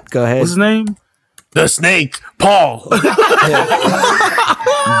 Go ahead. What's his name? The Snake, Paul.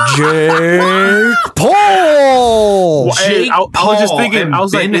 Jake Paul. I was just thinking. I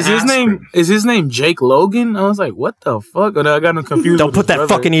was is his name Jake Logan? I was like, what the fuck? I got him confused. Don't put that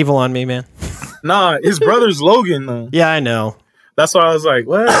fucking evil on me, man. Nah, his brother's Logan though. Yeah, I know. That's why I was like,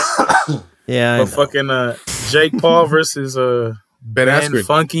 what? Yeah, but fucking Jake Paul versus Ben Askren.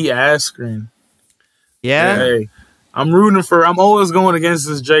 Funky Askren. Yeah. Hey, I'm always going against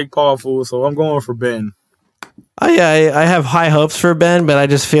this Jake Paul fool, so I'm going for Ben. I have high hopes for Ben, but I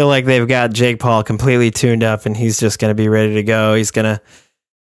just feel like they've got Jake Paul completely tuned up, and he's just going to be ready to go. He's going to.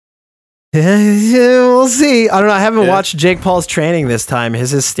 We'll see. I don't know. I haven't watched Jake Paul's training this time.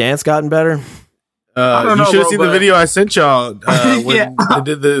 Has his stance gotten better? You should have seen the video I sent y'all when they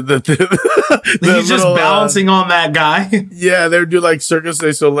did the He's just balancing on that guy. Yeah, they would do like Circus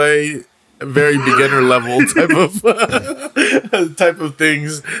du Soleil, very beginner level type of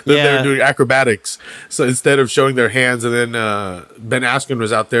things that they're doing acrobatics. So instead of showing their hands, and then Ben Askren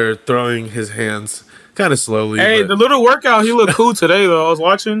was out there throwing his hands kind of slowly. Hey, the little workout, he looked cool today though. I was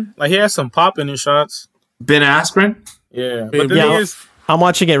watching, like he had some pop in his shots. Ben Askren, yeah, but the thing is. I'm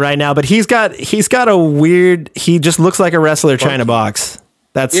watching it right now, but he's got a weird. He just looks like a wrestler trying to box.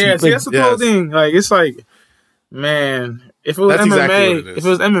 That's that's the whole thing. Like it's like, man, if it was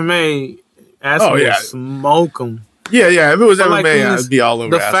MMA, Askren would smoke him. Yeah. If it was MMA, I'd be all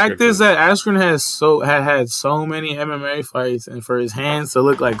over. The fact is that Askren had so many MMA fights, and for his hands to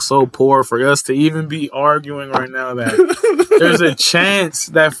look like so poor, for us to even be arguing right now that there's a chance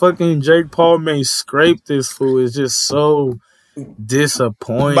that fucking Jake Paul may scrape this fool is just so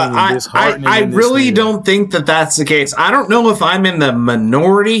disappointing. But I really don't think that that's the case. I don't know if I'm in the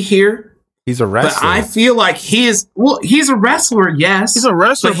minority here. He's a wrestler. But I feel like he's a wrestler, yes. He's a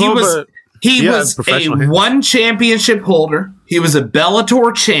wrestler, but he was a one championship holder. He was a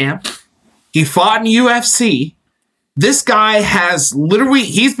Bellator champ. He fought in UFC. This guy has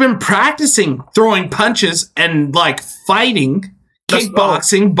he's been practicing throwing punches and like fighting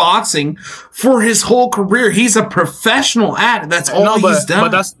kickboxing, boxing for his whole career. He's a professional at it. That's all he's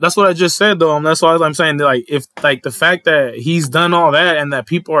done. But that's what I just said though. And that's why I'm saying that, like, if like the fact that he's done all that and that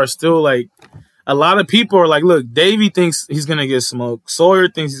people are still like, a lot of people are like, look, Davey thinks he's gonna get smoked. Sawyer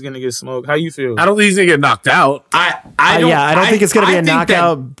thinks he's gonna get smoked. How you feel? I don't think he's gonna get knocked out. I don't think it's gonna be a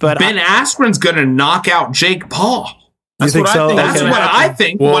knockout. But Ben Askren's gonna knock out Jake Paul. That's what I think. That's what I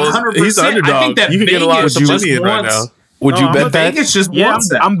think. 100%. He's the underdog. I think that you can get a lot of money in right now. Would you bet that? Vegas just wants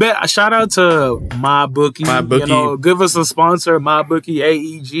that. I'm bet. Shout out to MyBookie. MyBookie. You know, give us a sponsor. MyBookie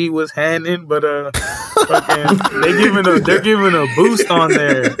AEG was handing, but fucking they're giving a boost on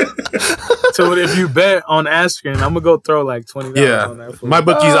there. So if you bet on Askren, I'm gonna go throw like $20 on that.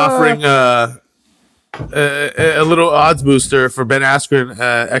 MyBookie's offering a little odds booster for Ben Askren,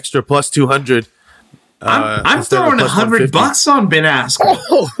 extra plus 200. I'm throwing $100 on Ben Askren.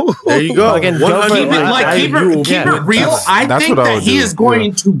 There you go. Keep it real. I think that he is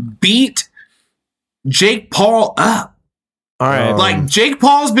going to beat Jake Paul up. All right. Like Jake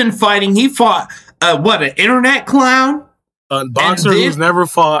Paul's been fighting. He fought an internet clown, a boxer who's never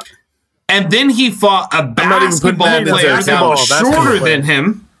fought, and then he fought a basketball player that was shorter than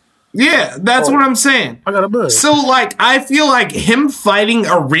him. Yeah, that's what I'm saying. I got a buzz. So like, I feel like him fighting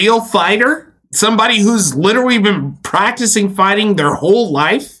a real fighter. Somebody who's literally been practicing fighting their whole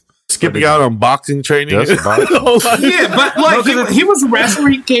life. Skipping out on boxing training. Yeah, but like he was a wrestler,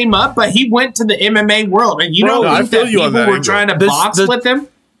 he came up, but he went to the MMA world. And I feel people were trying to box with him.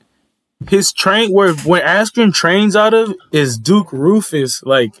 His where Askren trains out of is Duke Rufus.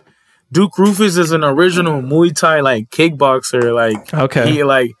 Like Duke Rufus is an original Muay Thai like kickboxer. Like he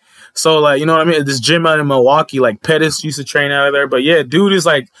like so like you know what I mean? This gym out in Milwaukee, like Pettis used to train out of there. But yeah, dude is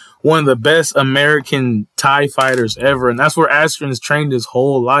like one of the best American Thai fighters ever, and that's where Askren's trained his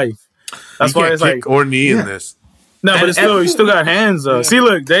whole life. That's why it's like or knee in this. No, but he still got hands though. See,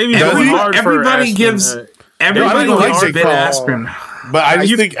 look, Davey going hard for Askren. Everybody likes Ben Askren. But I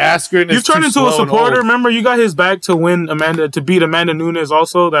just think Askren is. You turned into a supporter. Remember, you got his back to beat Amanda Nunes.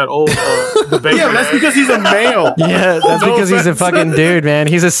 Also, that old debate. Yeah, that's because he's a male. Yeah, that's because he's a fucking dude, man.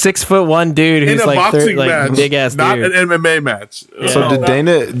 He's a 6'1" dude who's like big ass dude. Not an MMA match. Yeah. So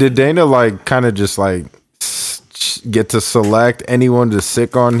did Dana like kind of just like get to select anyone to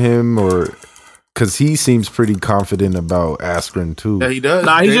sick on him, or because he seems pretty confident about Askren too? Yeah, he does.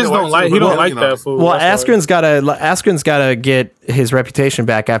 Nah, he just don't like that fool. Well, Askren's gotta get his reputation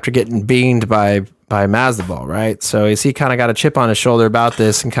back after getting beamed by Masvidal, right? So is he kind of got a chip on his shoulder about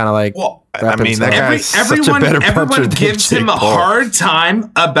this and kind of like? Well, I mean, that guy's such a better puncher everyone gives him a hard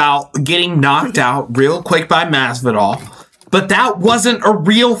time about getting knocked out real quick by Masvidal, but that wasn't a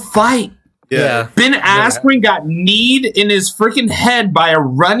real fight. Yeah. Ben Askren got kneed in his freaking head by a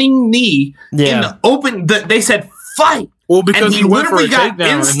running knee in the open. They said fight. Well, because and he literally got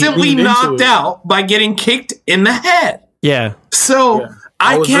instantly knocked out by getting kicked in the head. Yeah. So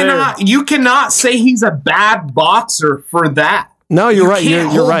you cannot say he's a bad boxer for that. No, you're right.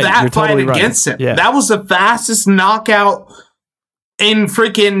 You're right. That you're fight totally right. against him. Yeah. That was the fastest knockout in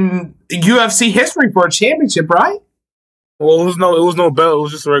freaking UFC history for a championship, right? Well, it was no belt. It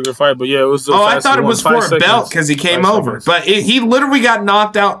was just a regular fight. But yeah, it was. I thought it was for a belt because he came over. But he literally got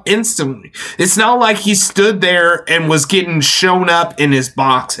knocked out instantly. It's not like he stood there and was getting shown up in his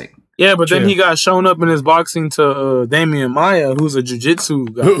boxing. Yeah, but then he got shown up in his boxing to Damian Maya, who's a jiu-jitsu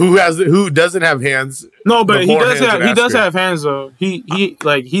guy. Who doesn't have hands. No, but he does have hands though. He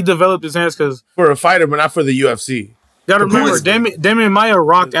developed his hands because for a fighter, but not for the UFC. Gotta remember, Damian Maya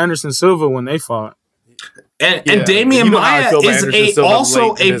rocked Anderson Silva when they fought. And Damian Maya is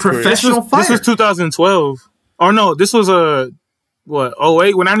also a professional fighter. This was 2012. Or no, this was 08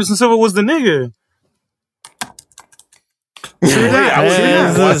 when Anderson Silva was the nigga. Yeah,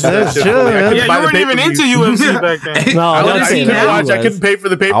 you weren't even into UFC back then. No, I couldn't pay for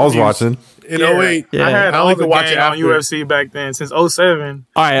the pay-per-views. I was watching in 08. I had all the watch on UFC back then since 07.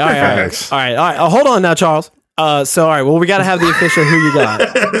 All right. Hold on now, Charles. All right. Well, we got to have the official who you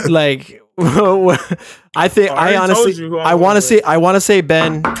got. Like, I want to say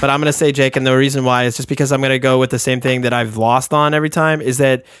Ben, but I'm going to say Jake. And the reason why is just because I'm going to go with the same thing that I've lost on every time is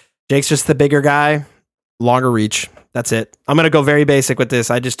that Jake's just the bigger guy, longer reach. That's it. I'm going to go very basic with this.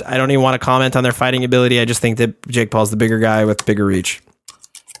 I don't even want to comment on their fighting ability. I just think that Jake Paul's the bigger guy with bigger reach.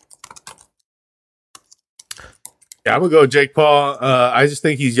 Yeah, I'm going to go Jake Paul. I just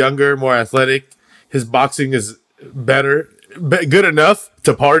think he's younger, more athletic. His boxing is better, good enough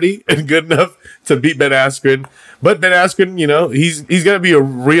to party and good enough to beat Ben Askren. But Ben Askren, he's going to be a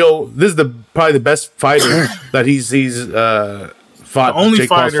real, this is probably the best fighter that he's fought. The only Jake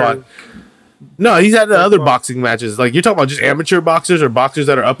fighter. Paul's fought. No, he's had other boxing matches. Like you're talking about just amateur boxers or boxers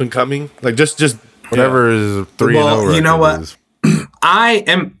that are up and coming. Like just whatever is 3-0. You know what?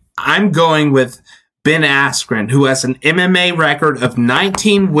 I'm going with Ben Askren, who has an MMA record of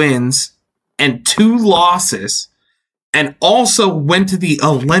 19 wins and 2 losses, and also went to the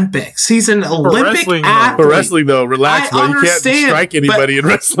Olympics. He's an Olympic athlete. For wrestling, though, relax, bro. You can't strike anybody in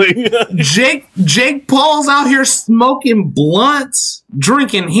wrestling. Jake Paul's out here smoking blunts,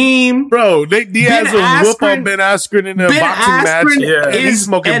 drinking heme. Bro, Nate Diaz will whoop on Ben Askren in a boxing match. Yeah, he's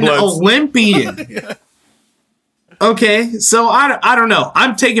smoking an blunts. Olympian. Yeah. Okay, so I don't know.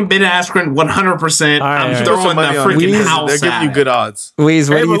 I'm taking Ben Askren 100%. I'm throwing the freaking house. They're giving you good odds. Weeze,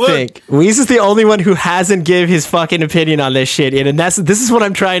 what do you think? Weeze is the only one who hasn't give his fucking opinion on this shit, and this is what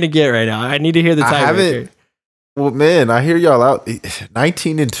I'm trying to get right now. I need to hear the tiebreaker. Well, man, I hear y'all out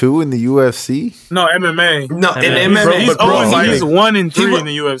 19-2 in the UFC. No, MMA. No, in MMA. He's 1-3 in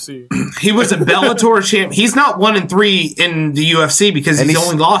the UFC. He was a Bellator champ. He's not 1-3 in the UFC because he's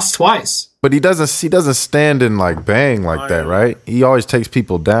only lost twice. But he doesn't stand and like bang like that, right? He always takes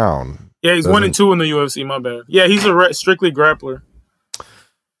people down. Yeah, he's 1-2 in the UFC. My bad. Yeah, he's a strictly grappler.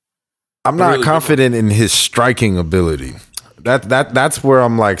 I'm not confident in his striking ability. That's where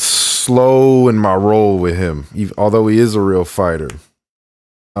I'm like slow in my roll with him, although he is a real fighter.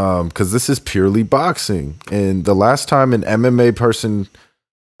 Because this is purely boxing, and the last time an MMA person,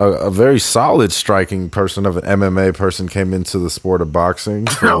 a very solid striking person of an MMA person, came into the sport of boxing,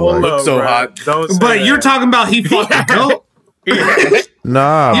 hot. But you're talking about he fought the GOAT.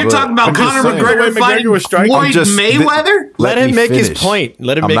 Nah, you're talking about Conor McGregor fighting Floyd Mayweather. Let him make his point.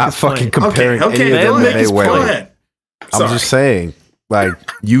 I'm not fucking comparing. Okay, any of them to Mayweather. Go ahead. I'm just saying, like,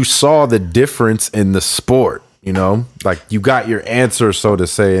 you saw the difference in the sport, like you got your answer, so to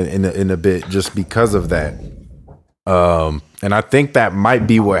say, in a bit just because of that. And I think that might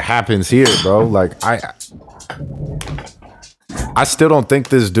be what happens here, bro. Like, I still don't think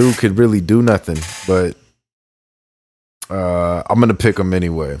this dude could really do nothing, but I'm gonna pick him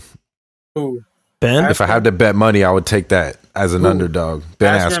anyway. Who? Ben? If I had to bet money, I would take that as an underdog.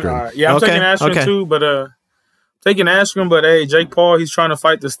 Ben Askren. Yeah, I'm taking Askren too, but taking Askren, but hey, Jake Paul, he's trying to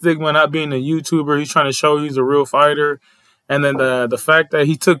fight the stigma not being a YouTuber. He's trying to show he's a real fighter. And then the fact that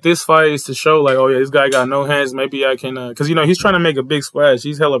he took this fight is to show, like, oh yeah, this guy got no hands. Maybe I can, because he's trying to make a big splash.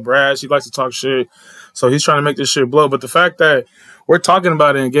 He's hella brash. He likes to talk shit, so he's trying to make this shit blow. But the fact that we're talking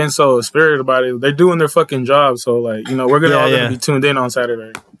about it and getting so spirited about it, they're doing their fucking job. So like, we're gonna be tuned in on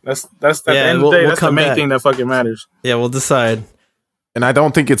Saturday. That's at the end of the day, that's the main thing that fucking matters. Yeah, we'll decide. And I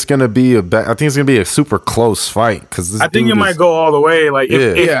don't think it's gonna be I think it's gonna be a super close fight because I think it might go all the way. Like,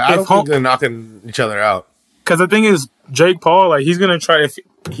 I don't think they're knocking each other out. Because the thing is, Jake Paul, like, he's gonna try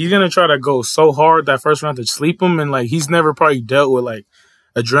to go so hard that first round to sleep him, and like he's never probably dealt with like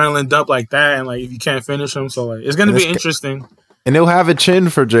adrenaline dump like that, and like if you can't finish him, so like it's gonna be interesting. And he'll have a chin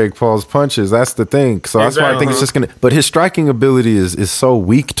for Jake Paul's punches. That's the thing. So that's why I think it's just gonna. But his striking ability is so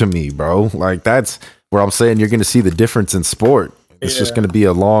weak to me, bro. Like that's where I'm saying you're gonna see the difference in sport. It's just gonna be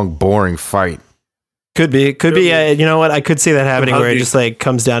a long, boring fight. Could be. You know what? I could see that happening where it huggy. just like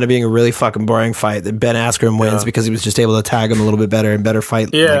comes down to being a really fucking boring fight. That Ben Askren wins because he was just able to tag him a little bit better and better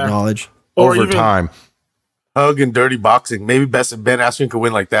fight like, knowledge. Or Over even- time. Hug and dirty boxing. Maybe Ben Askren could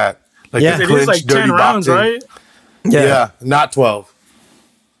win like that. Like Yeah. the It clinch, is like 10 dirty rounds, boxing. right? Yeah, not 12.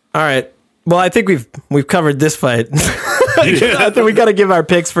 All right. Well, I think we've covered this fight. I think we got to give our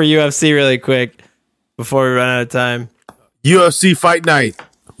picks for UFC really quick before we run out of time. UFC Fight Night.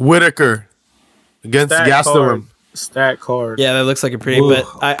 Whitaker against Gastelum. Stat card. Yeah, that looks like a pretty. But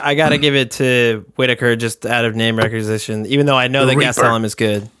I got to give it to Whitaker just out of name recognition, even though I know that Reaper. Gastelum is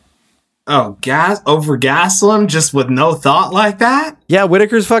good. Oh, over Gastelum just with no thought like that? Yeah,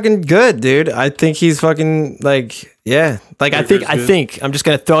 Whitaker's fucking good, dude. I think he's fucking like, yeah. Like I think I'm just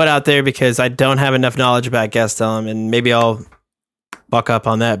gonna throw it out there because I don't have enough knowledge about Gastelum, and maybe I'll buck up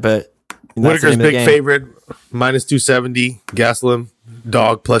on that. But that's the Whitaker's name of the big game. favorite, minus 270. Gastelum,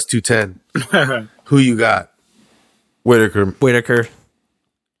 dog, plus 210. Who you got? Whitaker.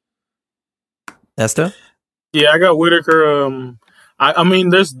 Nesto? Yeah, I got Whitaker. I mean,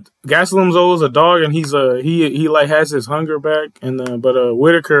 there's Gastelum's always a dog, and he's he like has his hunger back, and but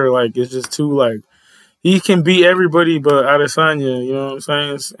Whitaker like is just too like he can beat everybody but Adesanya. You know what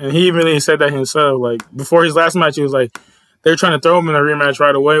I'm saying? And he even said that himself. Like before his last match, he was like they're trying to throw him in a rematch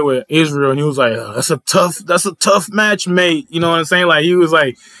right away with Israel, and he was like, "That's a tough match, mate." You know what I'm saying? Like he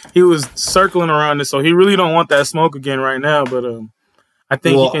was circling around it, so he really don't want that smoke again right now. But I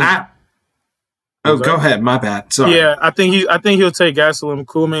think he can. Go ahead. My bad. Sorry. Yeah, I think he'll take Gastelum.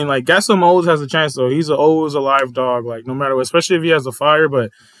 Cool, I mean, like Gastelum always has a chance though. He's always a live dog, like no matter what, especially if he has a fire.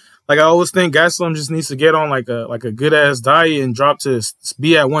 But like I always think Gastelum just needs to get on like a good ass diet and drop to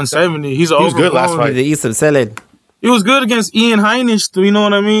be at 170. He was good last fight. The East of salad. He was good against Ian Heinisch. You know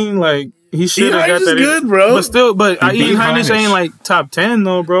what I mean? Like he should have got that. good, bro. But He Ian beat Heinisch Heinisch. ain't like top 10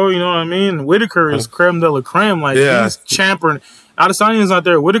 though, bro. You know what I mean? Whitaker is creme de la creme. Like he's champ. Adesanya's not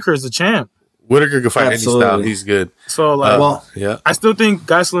there. Whitaker is the champ. Whitaker can fight Absolutely. any style. He's good. So like, Yeah. I still think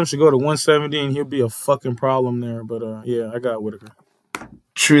Gastelum should go to 170 and he'll be a fucking problem there. But yeah, I got Whitaker.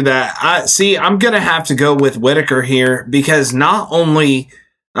 True that. I'm going to have to go with Whitaker here because not only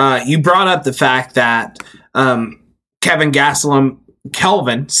you brought up the fact that Kelvin Gastelum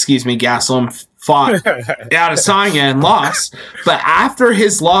fought Adesanya and lost, but after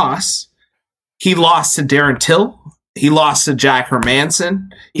his loss, he lost to Darren Till. He lost to Jack Hermanson.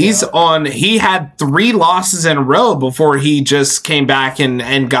 He had 3 losses in a row before he just came back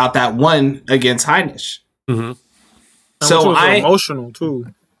and got that one against Heinisch. Mm-hmm. So was emotional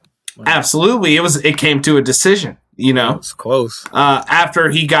too. Absolutely. It came to a decision, you know. It's close. After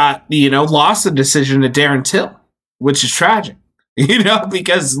he got, lost the decision to Darren Till, which is tragic,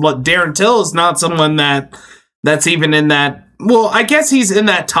 because Darren Till is not someone that's even in that. Well, I guess he's in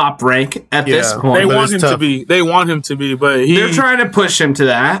that top rank at this point. They want him to be. They want him to be, but they're trying to push him to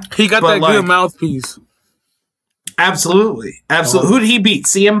that. He got that good mouthpiece. Absolutely. Who did he beat?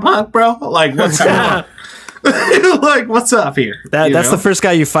 CM Punk, bro? Like, what's going on? Like, what's up here? That's the first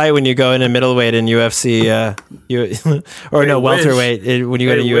guy you fight when you go into middleweight in UFC, welterweight when you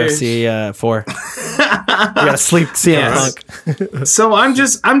go to UFC 4. You gotta sleep CM Punk. So I'm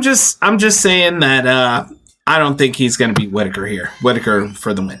just saying that I don't think he's gonna beat Whitaker here. Whitaker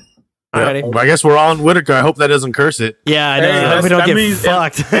for the win. Yeah. I guess we're all on Whitaker. I hope that doesn't curse it. Yeah, I know. We don't get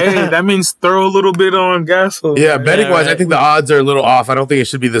fucked. Hey, that means throw a little bit on Gastelum. Yeah, betting wise, I think the odds are a little off. I don't think it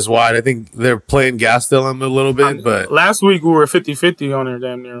should be this wide. I think they're playing Gastelum a little bit, but last week we were 50-50 on there,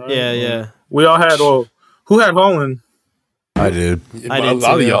 damn near. Right? Yeah. We all had. Who had Holland? I did. I a did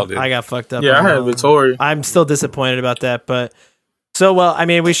lot too. of y'all did. I got fucked up. Yeah, I on had Holland. Vittori. I'm still disappointed about that, but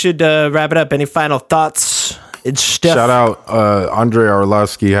we should wrap it up. Any final thoughts? It's Steph. Shout out Andre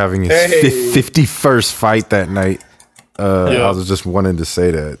Arlovsky having his 51st fight that night. I was just wanting to say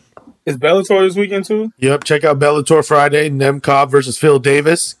that. Is Bellator this weekend too? Yep, check out Bellator Friday. Nemkov versus Phil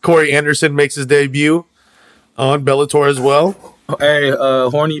Davis. Corey Anderson makes his debut on Bellator as well. Hey,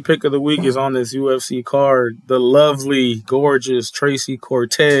 horny pick of the week is on this UFC card. The lovely, gorgeous Tracy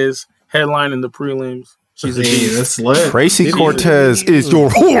Cortez headlining the prelims. She's a beast. That's lit. Tracy Cortez is your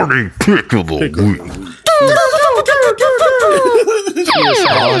horny pick of the week.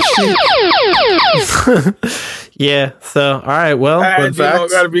 Yeah. So, all right. Well, I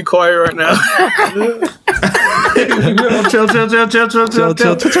gotta be quiet right now. chill.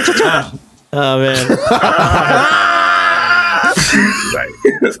 Oh man.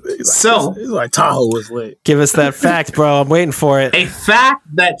 So it's like Tahoe was lit. Give us that fact, bro. I'm waiting for it. a fact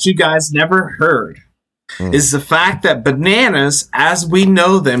that you guys never heard is the fact that bananas, as we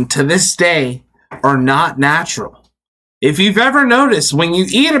know them to this day, are not natural. If you've ever noticed, when you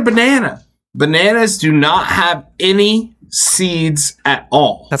eat a banana, Bananas do not have any seeds at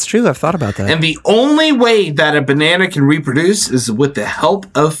all. That's true. I've thought about that. And the only way that a banana can reproduce is with the help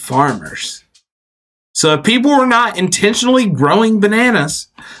of farmers. So if people were not intentionally growing bananas,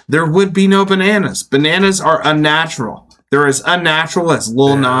 there would be no bananas. Bananas are unnatural. They're as unnatural as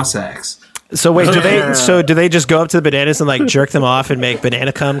Lil Nas X. So wait, do they just go up to the bananas and like jerk them off and make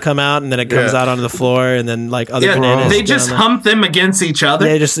banana cum come out, and then it comes out onto the floor, and then like other bananas? They just hump them against each other.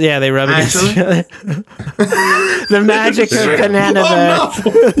 They rub against each other. The magic of banana. No.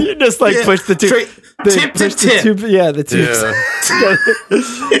 You just like push the tube. Tip to tip. The tubes.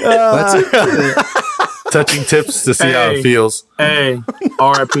 Touching tips to see how it feels. Hey,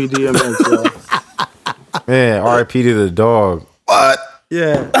 R.I.P. DMX, yo. Man, R.I.P. to the dog. What?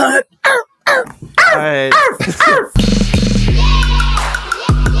 Yeah. All right.